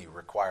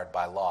required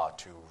by law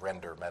to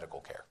render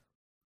medical care.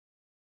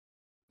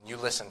 You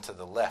listen to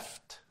the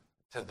left,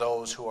 to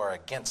those who are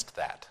against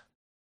that,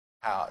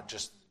 how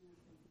just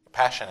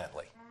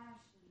passionately.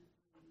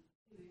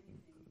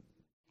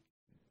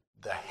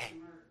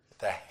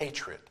 The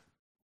hatred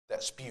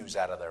that spews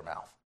out of their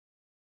mouth.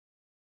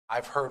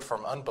 I've heard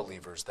from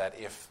unbelievers that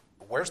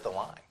where's the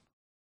line?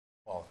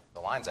 Well, the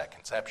line's at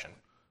conception,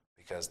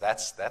 because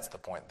that's the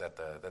point that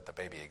the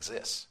baby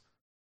exists.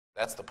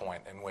 That's the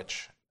point in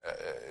which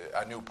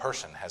a new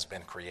person has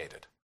been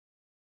created.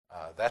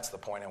 That's the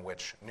point in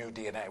which new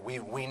DNA.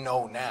 We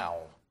know now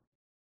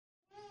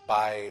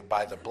by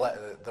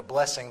the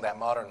blessing that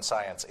modern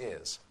science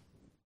is.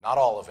 Not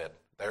all of it.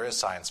 There is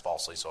science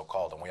falsely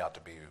so-called, and we ought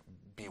to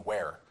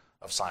beware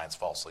of science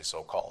falsely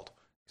so-called.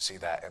 You see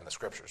that in the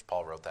Scriptures.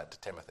 Paul wrote that to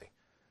Timothy.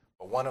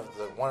 But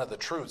one of the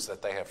truths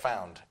that they have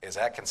found is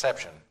at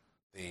conception,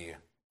 the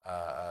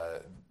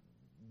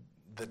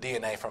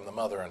DNA from the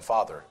mother and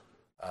father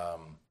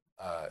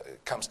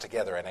comes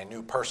together in a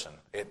new person.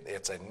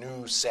 It's a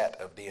new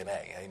set of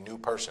DNA. A new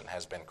person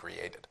has been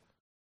created.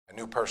 A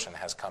new person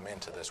has come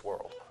into this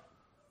world.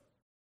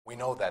 We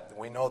know that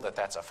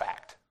that's a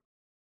fact.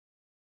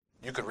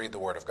 You could read the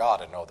Word of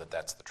God and know that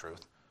that's the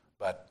truth,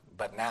 but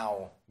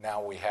now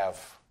we have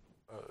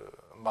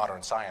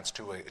modern science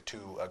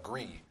to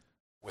agree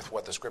with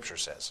what the Scripture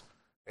says.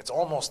 It's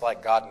almost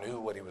like God knew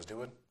what He was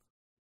doing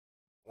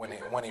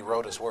when He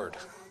wrote His Word.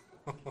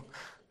 Science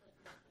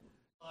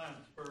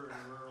very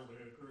rarely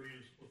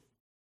agrees with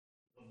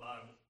the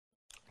Bible.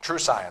 True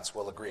science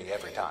will agree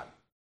every time.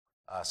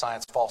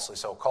 Science falsely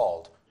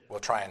so-called will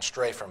try and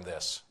stray from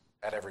this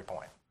at every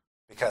point,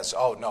 because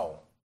no,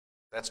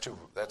 that's too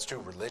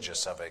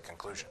religious of a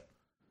conclusion.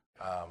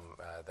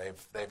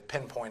 They've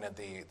pinpointed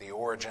the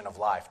origin of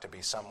life to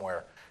be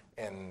somewhere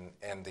in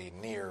the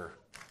Near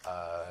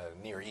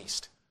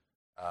East,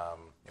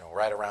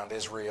 right around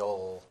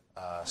Israel,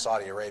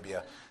 Saudi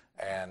Arabia,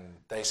 and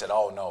they said,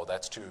 no,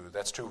 that's too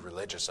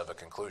religious of a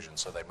conclusion,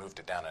 so they moved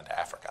it down into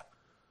Africa.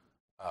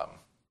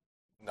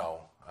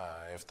 No,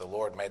 if the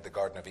Lord made the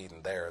Garden of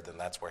Eden there, then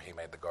that's where He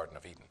made the Garden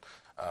of Eden.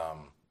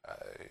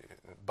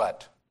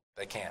 But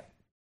they can't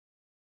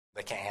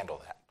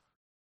handle that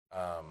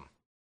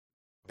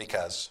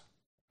because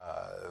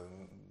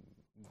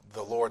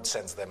the Lord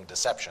sends them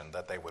deception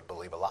that they would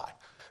believe a lie,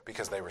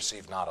 because they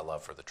receive not a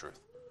love for the truth.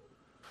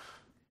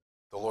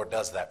 The Lord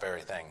does that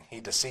very thing.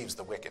 He deceives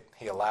the wicked.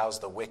 He allows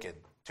the wicked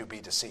to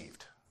be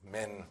deceived.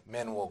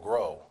 Men will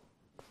grow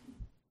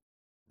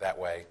that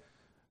way.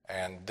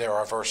 And there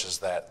are verses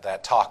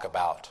that talk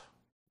about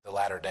the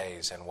latter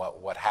days and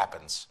what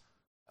happens.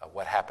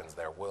 What happens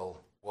there? We'll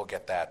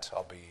get that.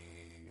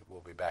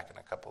 We'll be back in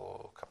a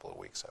couple of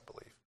weeks, I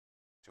believe,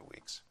 2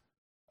 weeks.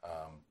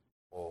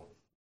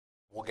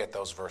 We'll get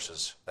those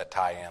verses that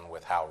tie in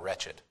with how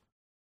wretched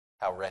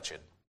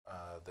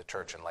the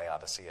church in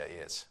Laodicea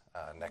is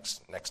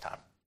next time.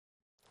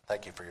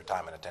 Thank you for your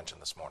time and attention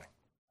this morning.